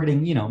for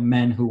targeting, you know,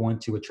 men who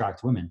want to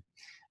attract women.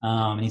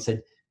 And he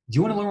said, "Do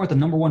you want to learn what the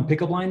number one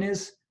pickup line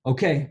is?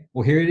 Okay,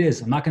 well here it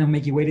is. I'm not going to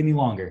make you wait any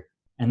longer."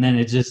 And then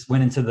it just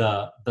went into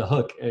the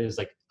hook. It was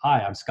like,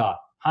 "Hi, I'm Scott.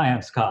 Hi,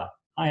 I'm Scott.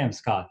 Hi, I'm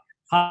Scott.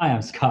 Hi,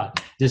 I'm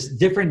Scott." Just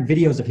different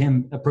videos of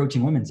him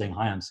approaching women saying,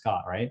 "Hi, I'm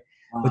Scott," right?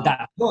 But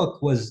that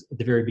hook was at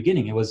the very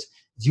beginning. It was,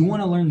 do you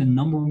want to learn the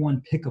number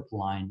one pickup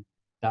line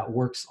that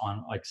works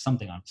on like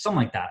something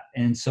like that?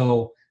 And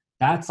so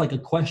that's like a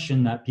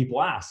question that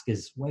people ask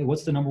is, wait,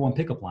 what's the number one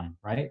pickup line,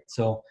 right?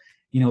 So,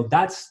 you know,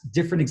 that's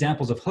different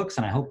examples of hooks,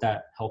 and I hope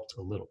that helped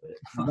a little bit.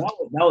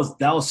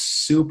 that was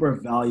super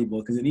valuable,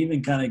 because it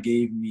even kind of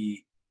gave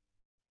me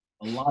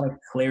a lot of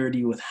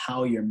clarity with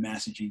how your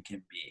messaging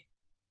can be.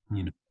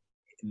 You know,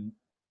 when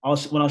I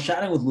was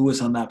chatting with Lewis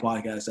on that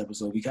podcast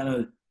episode, we kind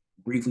of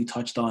briefly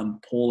touched on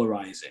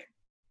polarizing,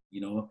 you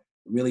know,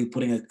 really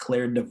putting a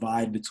clear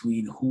divide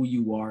between who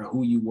you are,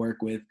 who you work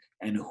with,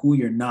 and who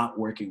you're not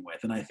working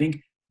with. And I think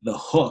the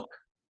hook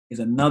is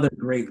another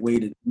great way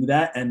to do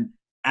that. And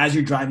as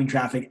you're driving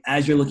traffic,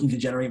 as you're looking to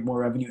generate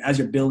more revenue, as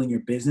you're building your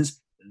business,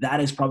 that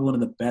is probably one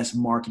of the best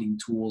marketing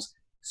tools,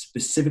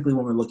 specifically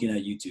when we're looking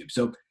at YouTube.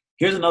 So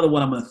here's another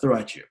one I'm going to throw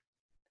at you.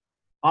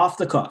 Off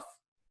the cuff,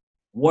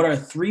 what are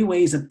 3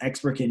 ways an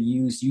expert can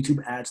use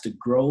YouTube ads to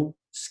grow,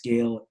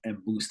 scale,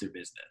 and boost their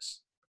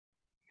business?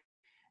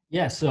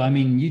 Yeah, so I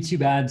mean,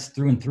 YouTube ads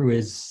through and through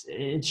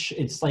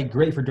it's like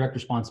great for direct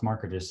response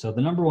marketers. So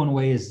the number one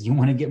way is you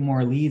want to get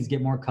more leads,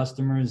 get more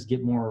customers,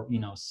 get more, you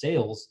know,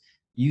 sales.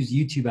 Use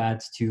YouTube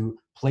ads to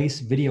place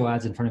video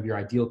ads in front of your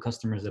ideal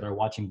customers that are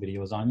watching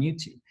videos on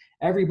YouTube.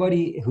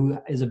 Everybody who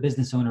is a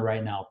business owner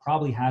right now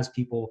probably has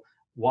people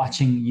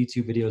watching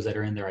YouTube videos that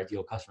are in their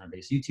ideal customer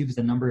base. YouTube is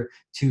the number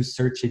 2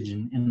 search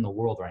engine in the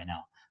world right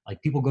now.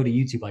 Like people go to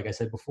YouTube, like I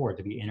said before,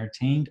 to be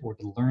entertained or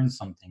to learn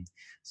something.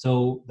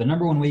 So the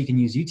number one way you can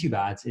use YouTube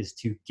ads is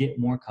to get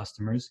more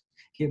customers,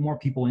 get more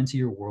people into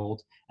your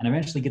world, and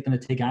eventually get them to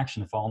take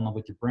action, to fall in love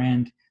with your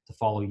brand, to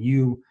follow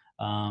you,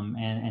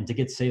 and to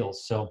get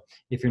sales. So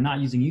if you're not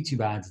using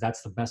YouTube ads,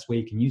 that's the best way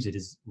you can use it,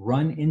 is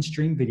run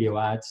in-stream video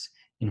ads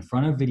in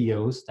front of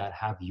videos that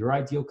have your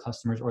ideal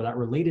customers or that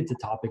related to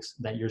topics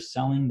that you're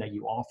selling, that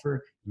you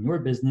offer in your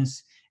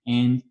business,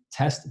 and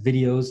test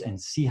videos and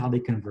see how they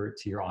convert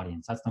to your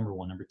audience. That's number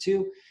one. Number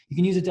 2, you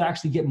can use it to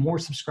actually get more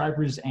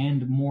subscribers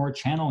and more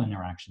channel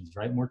interactions,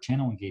 right? More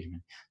channel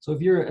engagement. So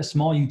if you're a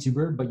small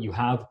YouTuber, but you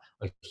have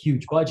a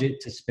huge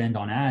budget to spend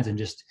on ads and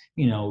just,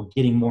 you know,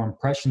 getting more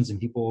impressions and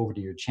people over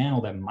to your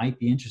channel that might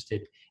be interested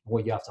in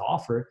what you have to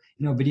offer,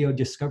 you know, video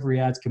discovery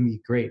ads can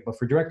be great. But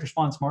for direct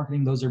response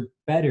marketing, those are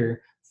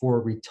better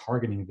for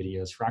retargeting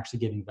videos, for actually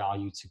giving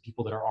value to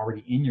people that are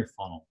already in your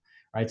funnel,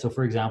 right? So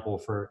for example,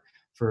 for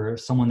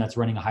someone that's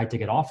running a high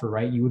ticket offer,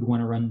 right, you would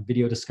want to run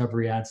video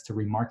discovery ads to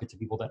remarket to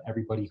people, that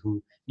everybody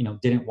who, you know,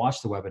 didn't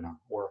watch the webinar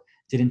or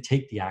didn't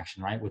take the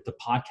action, right, with the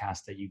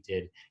podcast that you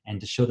did,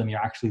 and to show them you're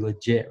actually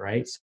legit,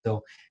 right?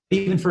 So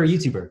even for a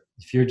YouTuber,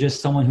 if you're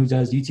just someone who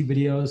does YouTube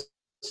videos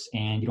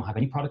and you don't have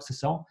any products to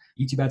sell,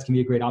 YouTube ads can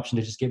be a great option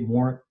to just get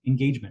more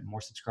engagement,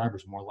 more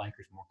subscribers, more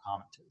likers, more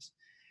commenters.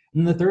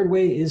 And the third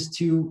way is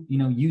to, you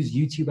know, use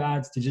YouTube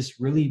ads to just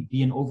really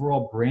be an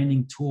overall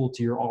branding tool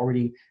to your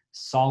already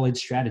solid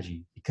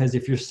strategy. Because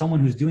if you're someone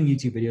who's doing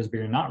YouTube videos, but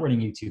you're not running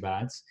YouTube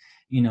ads,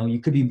 you know,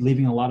 you could be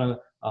leaving a lot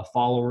of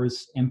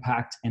followers,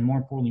 impact, and more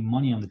importantly,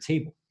 money on the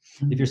table.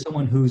 If you're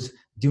someone who's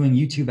doing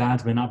YouTube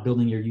ads, but not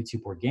building your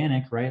YouTube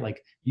organic, right?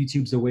 Like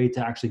YouTube's a way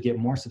to actually get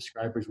more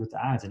subscribers with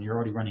ads, and you're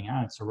already running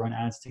ads. So run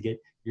ads to get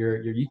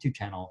your YouTube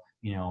channel,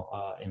 you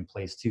know, in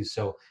place too.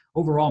 So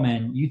overall,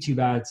 man, YouTube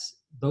ads,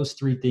 those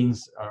 3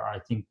 things are, I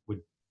think,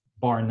 would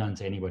bar none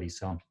to anybody.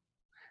 So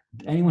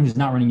anyone who's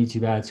not running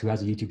YouTube ads, who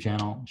has a YouTube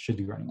channel, should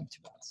be running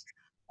YouTube ads.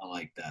 I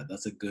like that.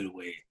 That's a good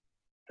way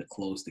to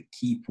close the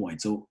key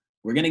point. So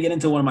we're going to get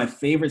into one of my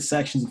favorite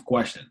sections of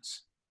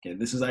questions. Okay,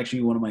 this is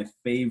actually one of my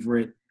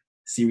favorite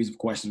series of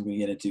questions we're going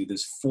to get into.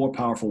 There's 4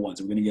 powerful ones.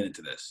 We're going to get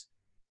into this.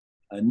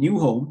 a new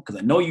home, because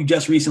I know you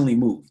just recently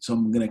moved, so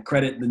I'm going to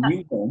credit the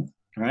new home,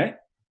 right?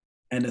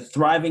 And a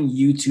thriving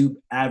YouTube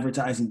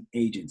advertising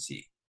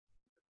agency.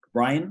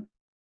 Brian,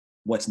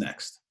 what's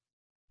next?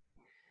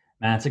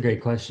 Man, that's a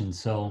great question.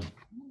 So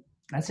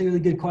that's a really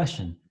good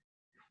question.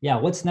 Yeah,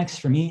 what's next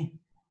for me?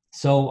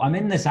 So I'm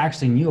in this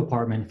actually new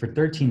apartment for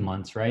 13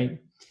 months, right?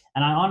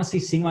 And I honestly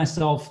see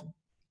myself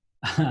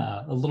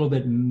a little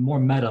bit more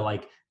meta,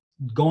 like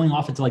going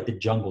off into like the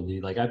jungle,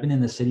 dude. Like I've been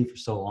in the city for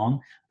so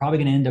long, probably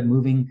gonna end up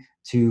moving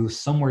to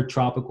somewhere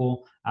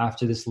tropical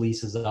after this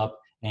lease is up,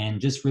 and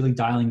just really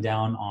dialing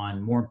down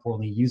on, more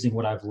importantly, using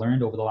what I've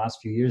learned over the last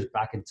few years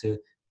back into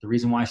the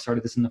reason why I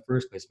started this in the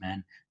first place,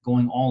 man.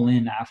 Going all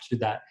in after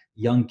that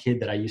young kid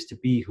that I used to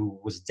be, who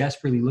was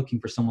desperately looking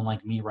for someone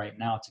like me right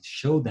now to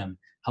show them,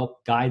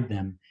 help guide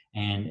them,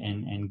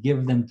 and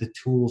give them the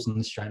tools and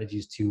the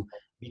strategies to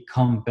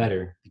become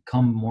better,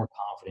 become more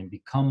confident,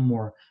 become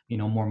more,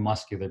 more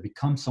muscular,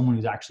 become someone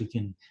who's actually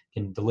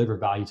can deliver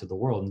value to the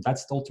world. And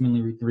that's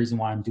ultimately the reason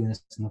why I'm doing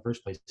this in the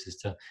first place, is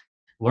to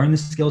learn the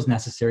skills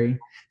necessary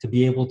to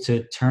be able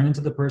to turn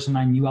into the person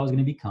I knew I was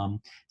going to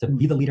become, to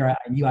be the leader I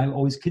knew I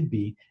always could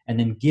be, and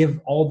then give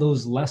all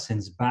those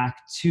lessons back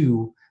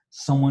to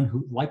someone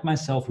who, like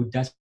myself, who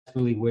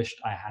desperately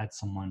wished I had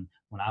someone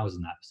when I was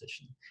in that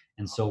position.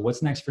 And so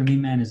what's next for me,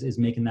 man, is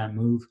making that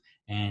move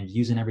and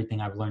using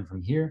everything I've learned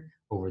from here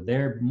over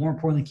there. More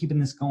importantly, keeping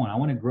this going. I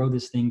want to grow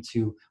this thing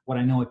to what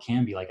I know it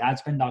can be. Like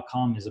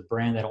adspend.com is a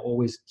brand that'll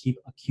always keep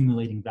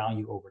accumulating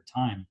value over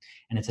time.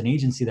 And it's an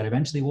agency that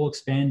eventually will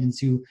expand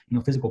into,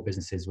 physical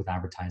businesses with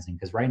advertising.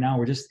 Because right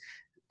now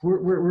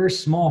we're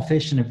small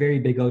fish in a very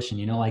big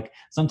ocean. Like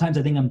sometimes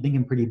I think I'm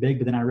thinking pretty big,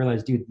 but then I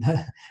realize, dude,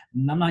 I'm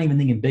not even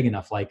thinking big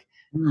enough. Like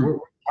we're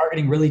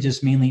targeting really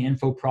just mainly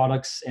info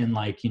products and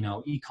like,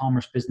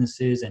 e-commerce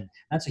businesses. And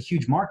that's a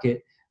huge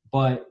market.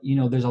 But,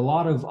 there's a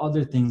lot of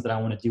other things that I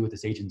want to do with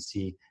this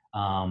agency,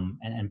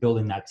 and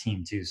building that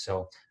team too.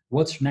 So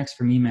what's next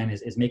for me, man,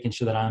 is making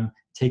sure that I'm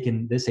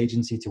taking this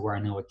agency to where I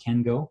know it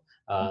can go,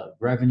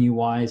 revenue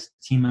wise,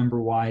 team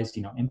member wise,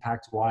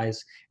 impact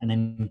wise, and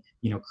then,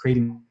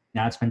 creating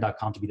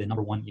adspend.com to be the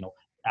number one,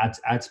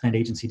 ad spend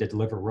agency to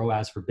deliver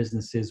ROAS for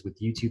businesses with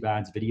YouTube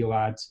ads, video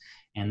ads,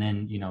 and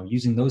then,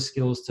 using those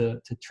skills to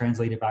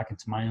translate it back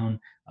into my own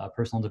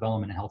personal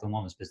development and health and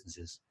wellness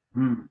businesses.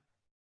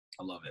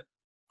 I love it.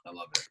 I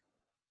love it.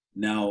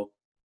 Now,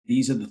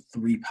 these are the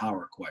 3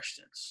 power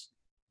questions,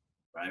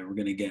 right? We're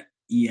going to get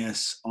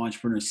ES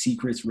Entrepreneur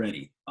Secrets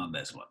ready on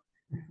this one.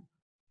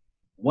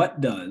 What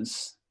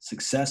does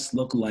success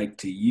look like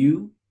to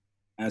you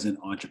as an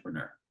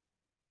entrepreneur?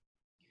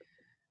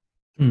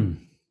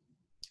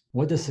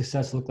 What does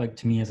success look like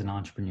to me as an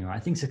entrepreneur? I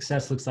think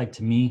success looks like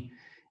to me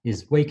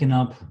is waking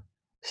up,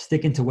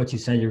 sticking to what you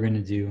said you're going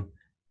to do,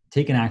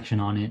 taking action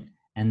on it,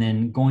 and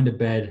then going to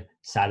bed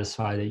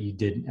satisfied that you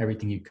did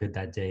everything you could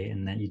that day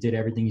and that you did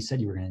everything you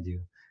said you were going to do.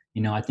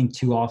 I think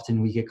too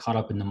often we get caught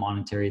up in the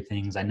monetary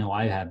things. I know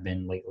I have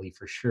been lately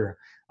for sure.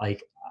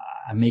 Like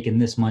I'm making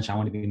this much, I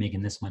want to be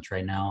making this much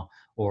right now,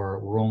 or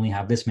we'll only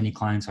have this many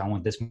clients, I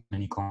want this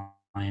many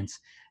clients.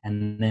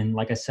 And then,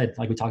 like I said,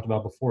 like we talked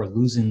about before,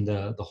 losing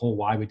the whole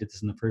why we did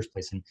this in the first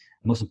place. And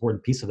the most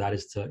important piece of that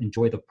is to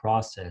enjoy the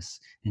process,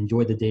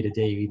 enjoy the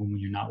day-to-day, even when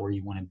you're not where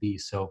you want to be.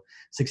 So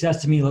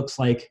success to me looks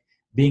like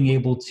being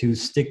able to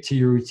stick to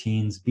your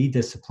routines, be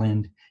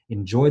disciplined,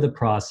 enjoy the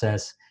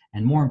process,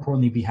 and more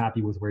importantly, be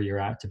happy with where you're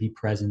at, to be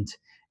present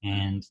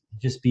and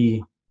just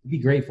be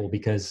grateful.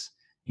 Because,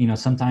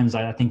 sometimes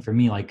I think for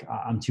me, like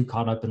I'm too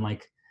caught up in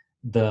like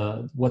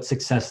what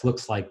success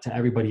looks like to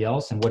everybody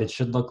else and what it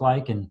should look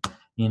like. And,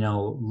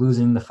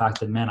 losing the fact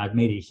that, man, I've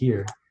made it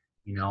here,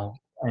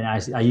 and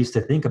I used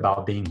to think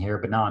about being here,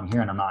 but now I'm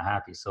here and I'm not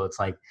happy. So it's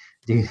like,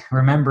 dude,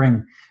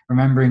 remembering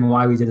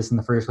why we did this in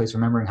the first place,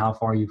 remembering how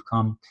far you've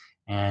come,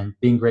 and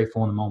being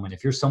grateful in the moment.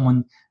 If you're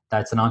someone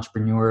that's an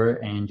entrepreneur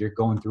and you're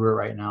going through it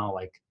right now,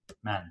 like,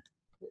 man,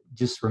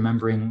 just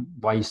remembering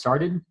why you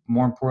started,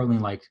 more importantly,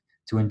 like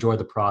to enjoy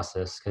the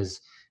process, because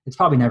it's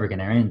probably never going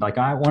to end. Like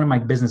one of my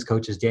business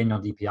coaches,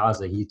 Daniel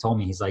DiPiazza, he told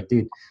me, he's like,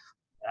 dude,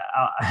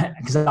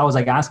 because I was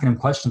like asking him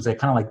questions that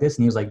kind of like this.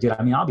 And he was like, dude,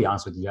 I mean, I'll be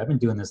honest with you. I've been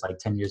doing this like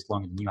 10 years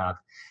longer than you have.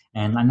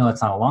 And I know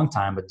that's not a long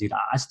time, but dude,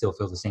 I still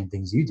feel the same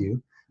things you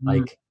do.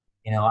 Like,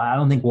 I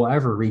don't think we'll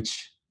ever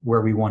reach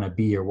where we want to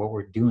be or what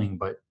we're doing,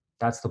 but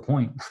that's the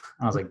point.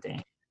 I was like,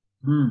 dang.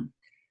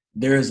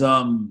 There's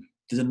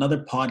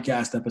another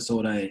podcast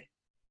episode I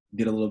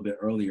did a little bit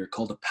earlier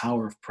called The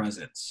Power of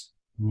Presence.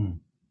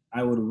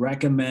 I would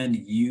recommend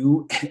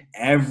you and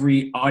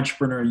every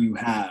entrepreneur you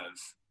have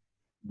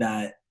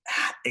that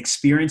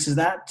experiences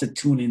that to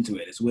tune into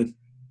it. It's with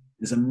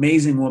this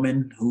amazing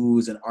woman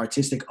who's an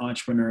artistic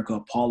entrepreneur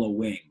called Paula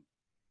Wing.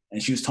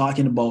 And she was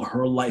talking about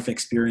her life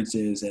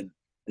experiences and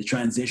the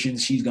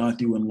transitions she's gone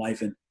through in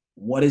life and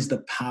what is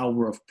the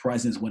power of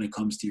presence when it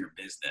comes to your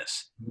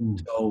business.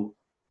 So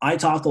I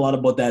talk a lot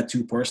about that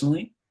too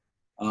personally.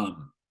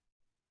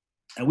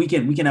 And we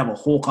can have a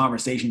whole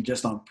conversation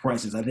just on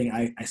presence. I think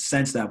I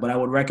sense that, but I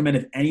would recommend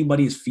if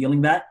anybody is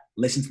feeling that,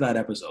 listen to that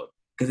episode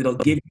because it'll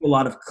give you a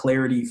lot of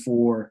clarity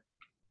for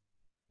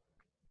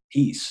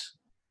peace.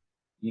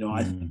 You know,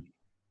 I think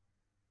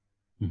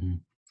Mm-hmm.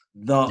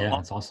 the Yeah,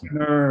 that's awesome.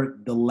 entrepreneur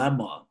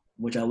dilemma,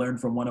 which I learned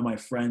from one of my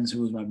friends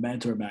who was my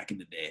mentor back in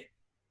the day,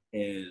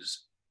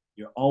 is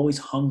you're always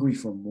hungry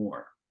for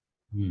more.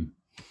 Mm.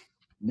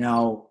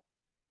 Now,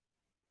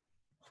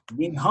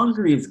 being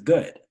hungry is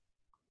good,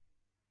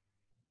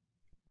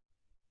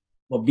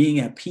 but being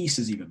at peace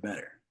is even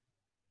better.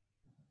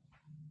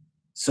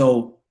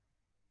 So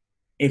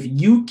if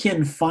you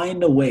can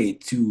find a way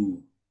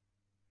to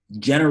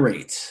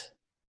generate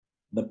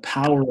the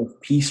power of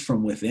peace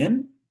from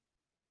within,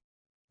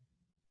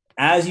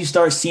 as you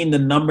start seeing the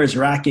numbers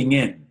racking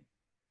in,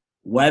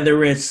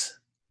 whether it's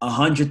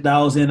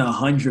 100,000,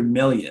 100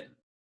 million,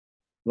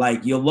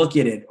 like you'll look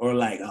at it, or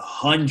like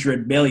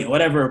 100 billion,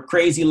 whatever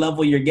crazy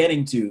level you're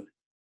getting to,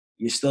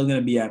 you're still going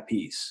to be at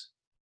peace.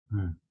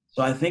 Mm.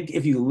 So I think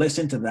if you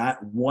listen to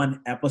that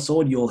one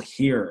episode, you'll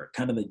hear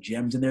kind of the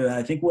gems in there that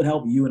I think would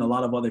help you and a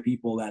lot of other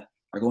people that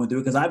are going through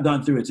it, because I've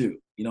gone through it too.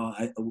 You know,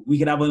 we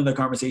could have another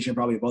conversation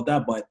probably about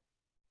that, but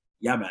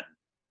yeah, man,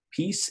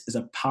 peace is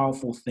a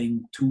powerful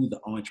thing to the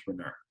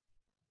entrepreneur.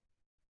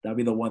 That'd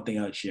be the one thing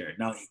I would share.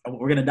 Now,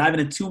 we're going to dive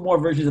into two more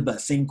versions of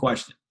that same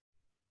question.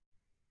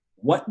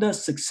 What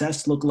does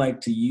success look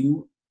like to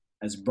you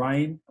as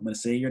Brian? I'm going to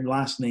say your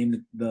last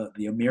name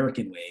the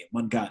American way,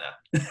 Moncada.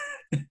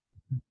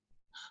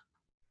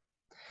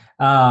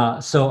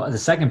 So the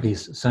second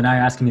piece. So now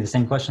you're asking me the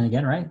same question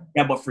again, right?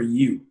 Yeah, but for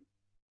you,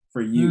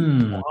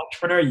 the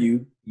entrepreneur,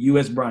 you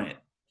as Brian.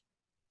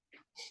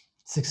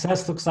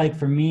 Success looks like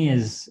for me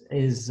is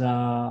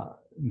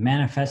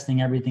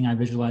manifesting everything I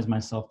visualize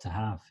myself to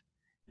have,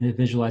 and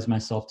visualize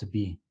myself to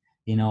be.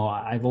 You know,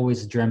 I've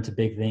always dreamt of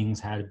big things,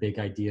 had big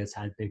ideas,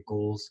 had big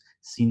goals,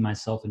 seen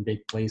myself in big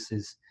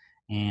places,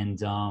 and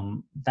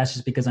that's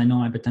just because I know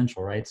my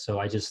potential, right? So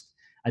I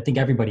think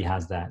everybody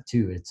has that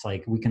too. It's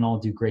like we can all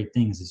do great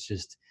things. It's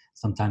just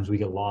sometimes we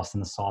get lost in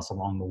the sauce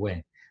along the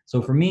way.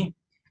 So for me,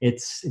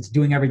 it's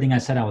doing everything I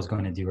said I was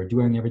going to do, or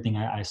doing everything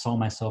I saw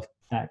myself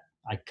that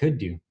I could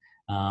do.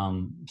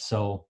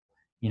 So,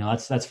 you know,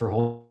 that's for a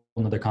whole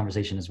another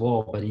conversation as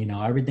well. But, you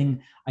know,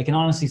 everything I can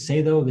honestly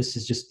say, though, this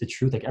is just the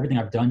truth. Like everything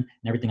I've done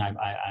and everything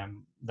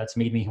I'm that's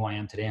made me who I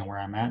am today and where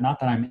I'm at. Not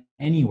that I'm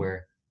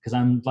anywhere, because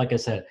I'm, like I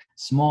said,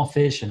 small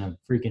fish in a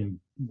freaking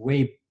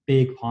way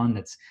big pond.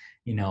 That's,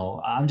 you know,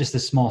 I'm just a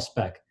small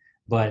speck.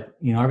 But,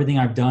 you know, everything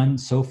I've done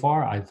so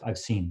far, I've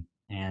seen.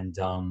 And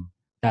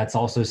that's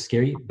also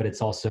scary, but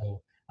it's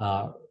also,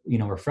 you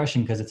know,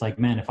 refreshing, because it's like,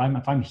 man, if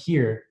I'm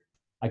here,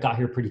 I got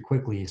here pretty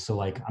quickly. So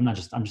like, I'm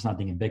just not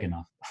thinking big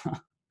enough.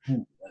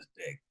 Ooh, that's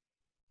big.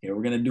 Here,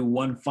 we're going to do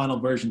one final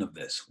version of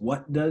this.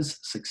 What does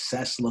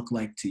success look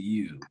like to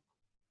you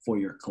for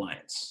your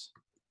clients?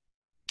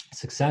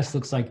 Success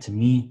looks like to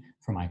me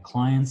for my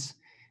clients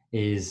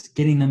is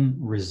getting them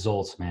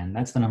results, man.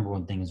 That's the number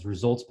one thing, is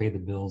results pay the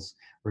bills.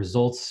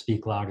 Results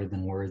speak louder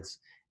than words.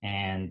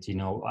 And, you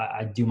know,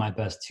 I do my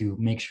best to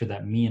make sure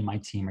that me and my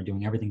team are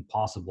doing everything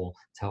possible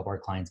to help our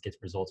clients get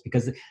results,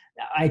 because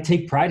I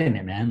take pride in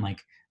it, man. Like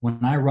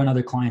when I run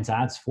other clients'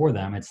 ads for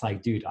them, it's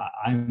like, dude,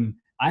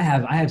 I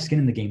have skin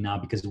in the game now,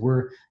 because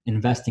we're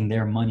investing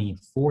their money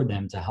for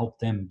them to help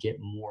them get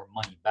more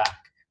money back.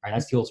 Right?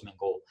 That's the ultimate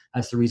goal.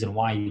 That's the reason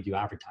why you do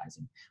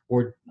advertising.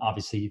 Or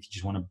obviously, if you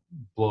just want to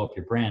blow up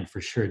your brand, for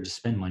sure, just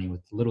spend money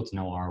with little to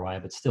no ROI.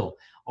 But still,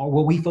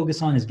 what we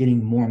focus on is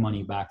getting more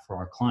money back for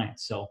our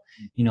clients. So,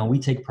 you know, we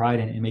take pride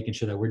in making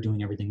sure that we're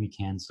doing everything we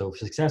can. So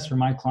success for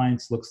my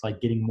clients looks like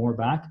getting more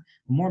back.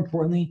 But more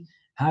importantly,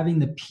 having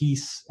the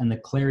peace and the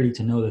clarity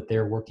to know that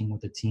they're working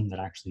with a team that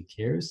actually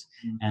cares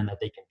and that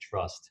they can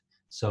trust.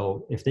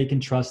 So if they can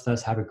trust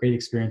us, have a great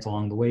experience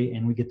along the way,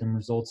 and we get them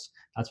results,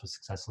 that's what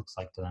success looks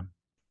like to them.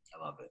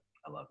 I love it.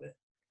 I love it.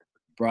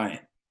 Brian,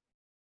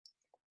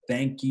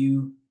 thank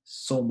you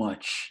so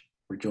much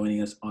for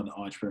joining us on the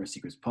Entrepreneur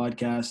Secrets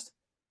podcast.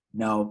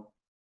 Now,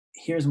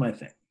 here's my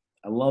thing.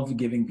 I love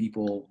giving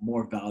people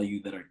more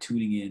value that are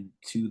tuning in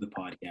to the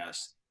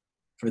podcast.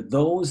 For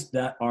those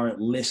that are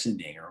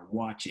listening or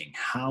watching,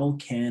 how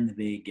can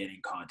they get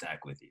in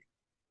contact with you?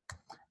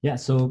 Yeah,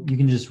 so you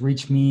can just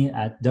reach me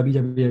at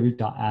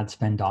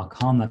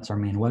www.adspend.com. That's our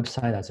main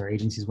website. That's our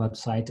agency's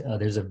website.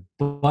 There's a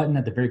button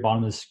at the very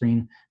bottom of the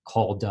screen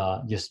called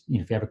if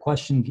you have a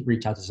question,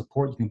 reach out to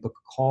support. You can book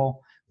a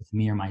call with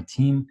me or my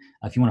team.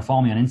 If you want to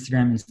follow me on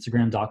Instagram,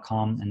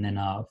 instagram.com, and then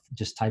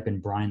just type in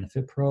Brian the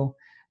Fit Pro.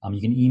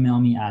 You can email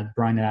me at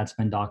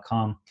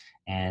brian@adspend.com.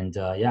 And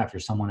if you're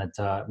someone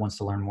that wants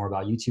to learn more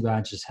about YouTube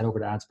ads, just head over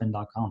to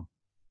adspend.com.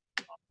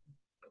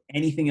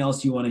 Anything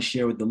else you want to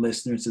share with the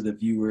listeners or the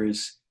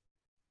viewers?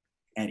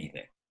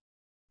 Anything?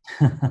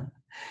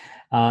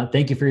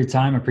 Thank you for your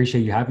time. I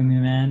appreciate you having me,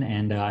 man.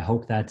 And I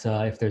hope that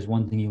if there's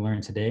one thing you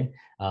learned today,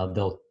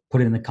 they'll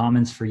put it in the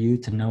comments for you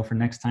to know for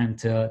next time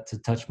to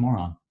touch more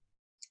on.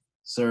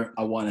 Sir,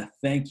 I want to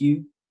thank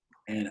you,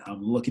 and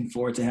I'm looking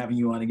forward to having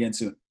you on again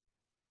soon.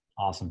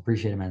 Awesome.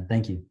 Appreciate it, man.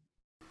 Thank you.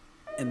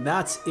 And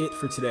that's it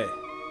for today.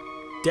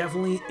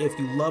 Definitely, if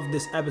you love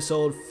this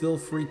episode, feel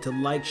free to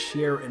like,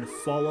 share, and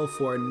follow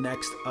for our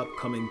next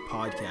upcoming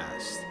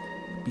podcast.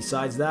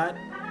 Besides that,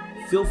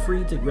 Feel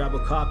free to grab a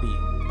copy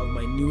of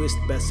my newest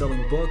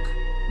best-selling book,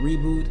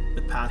 Reboot: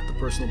 The Path to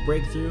Personal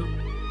Breakthrough,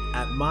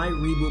 at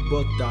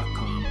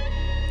myrebootbook.com.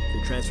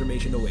 Your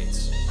transformation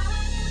awaits.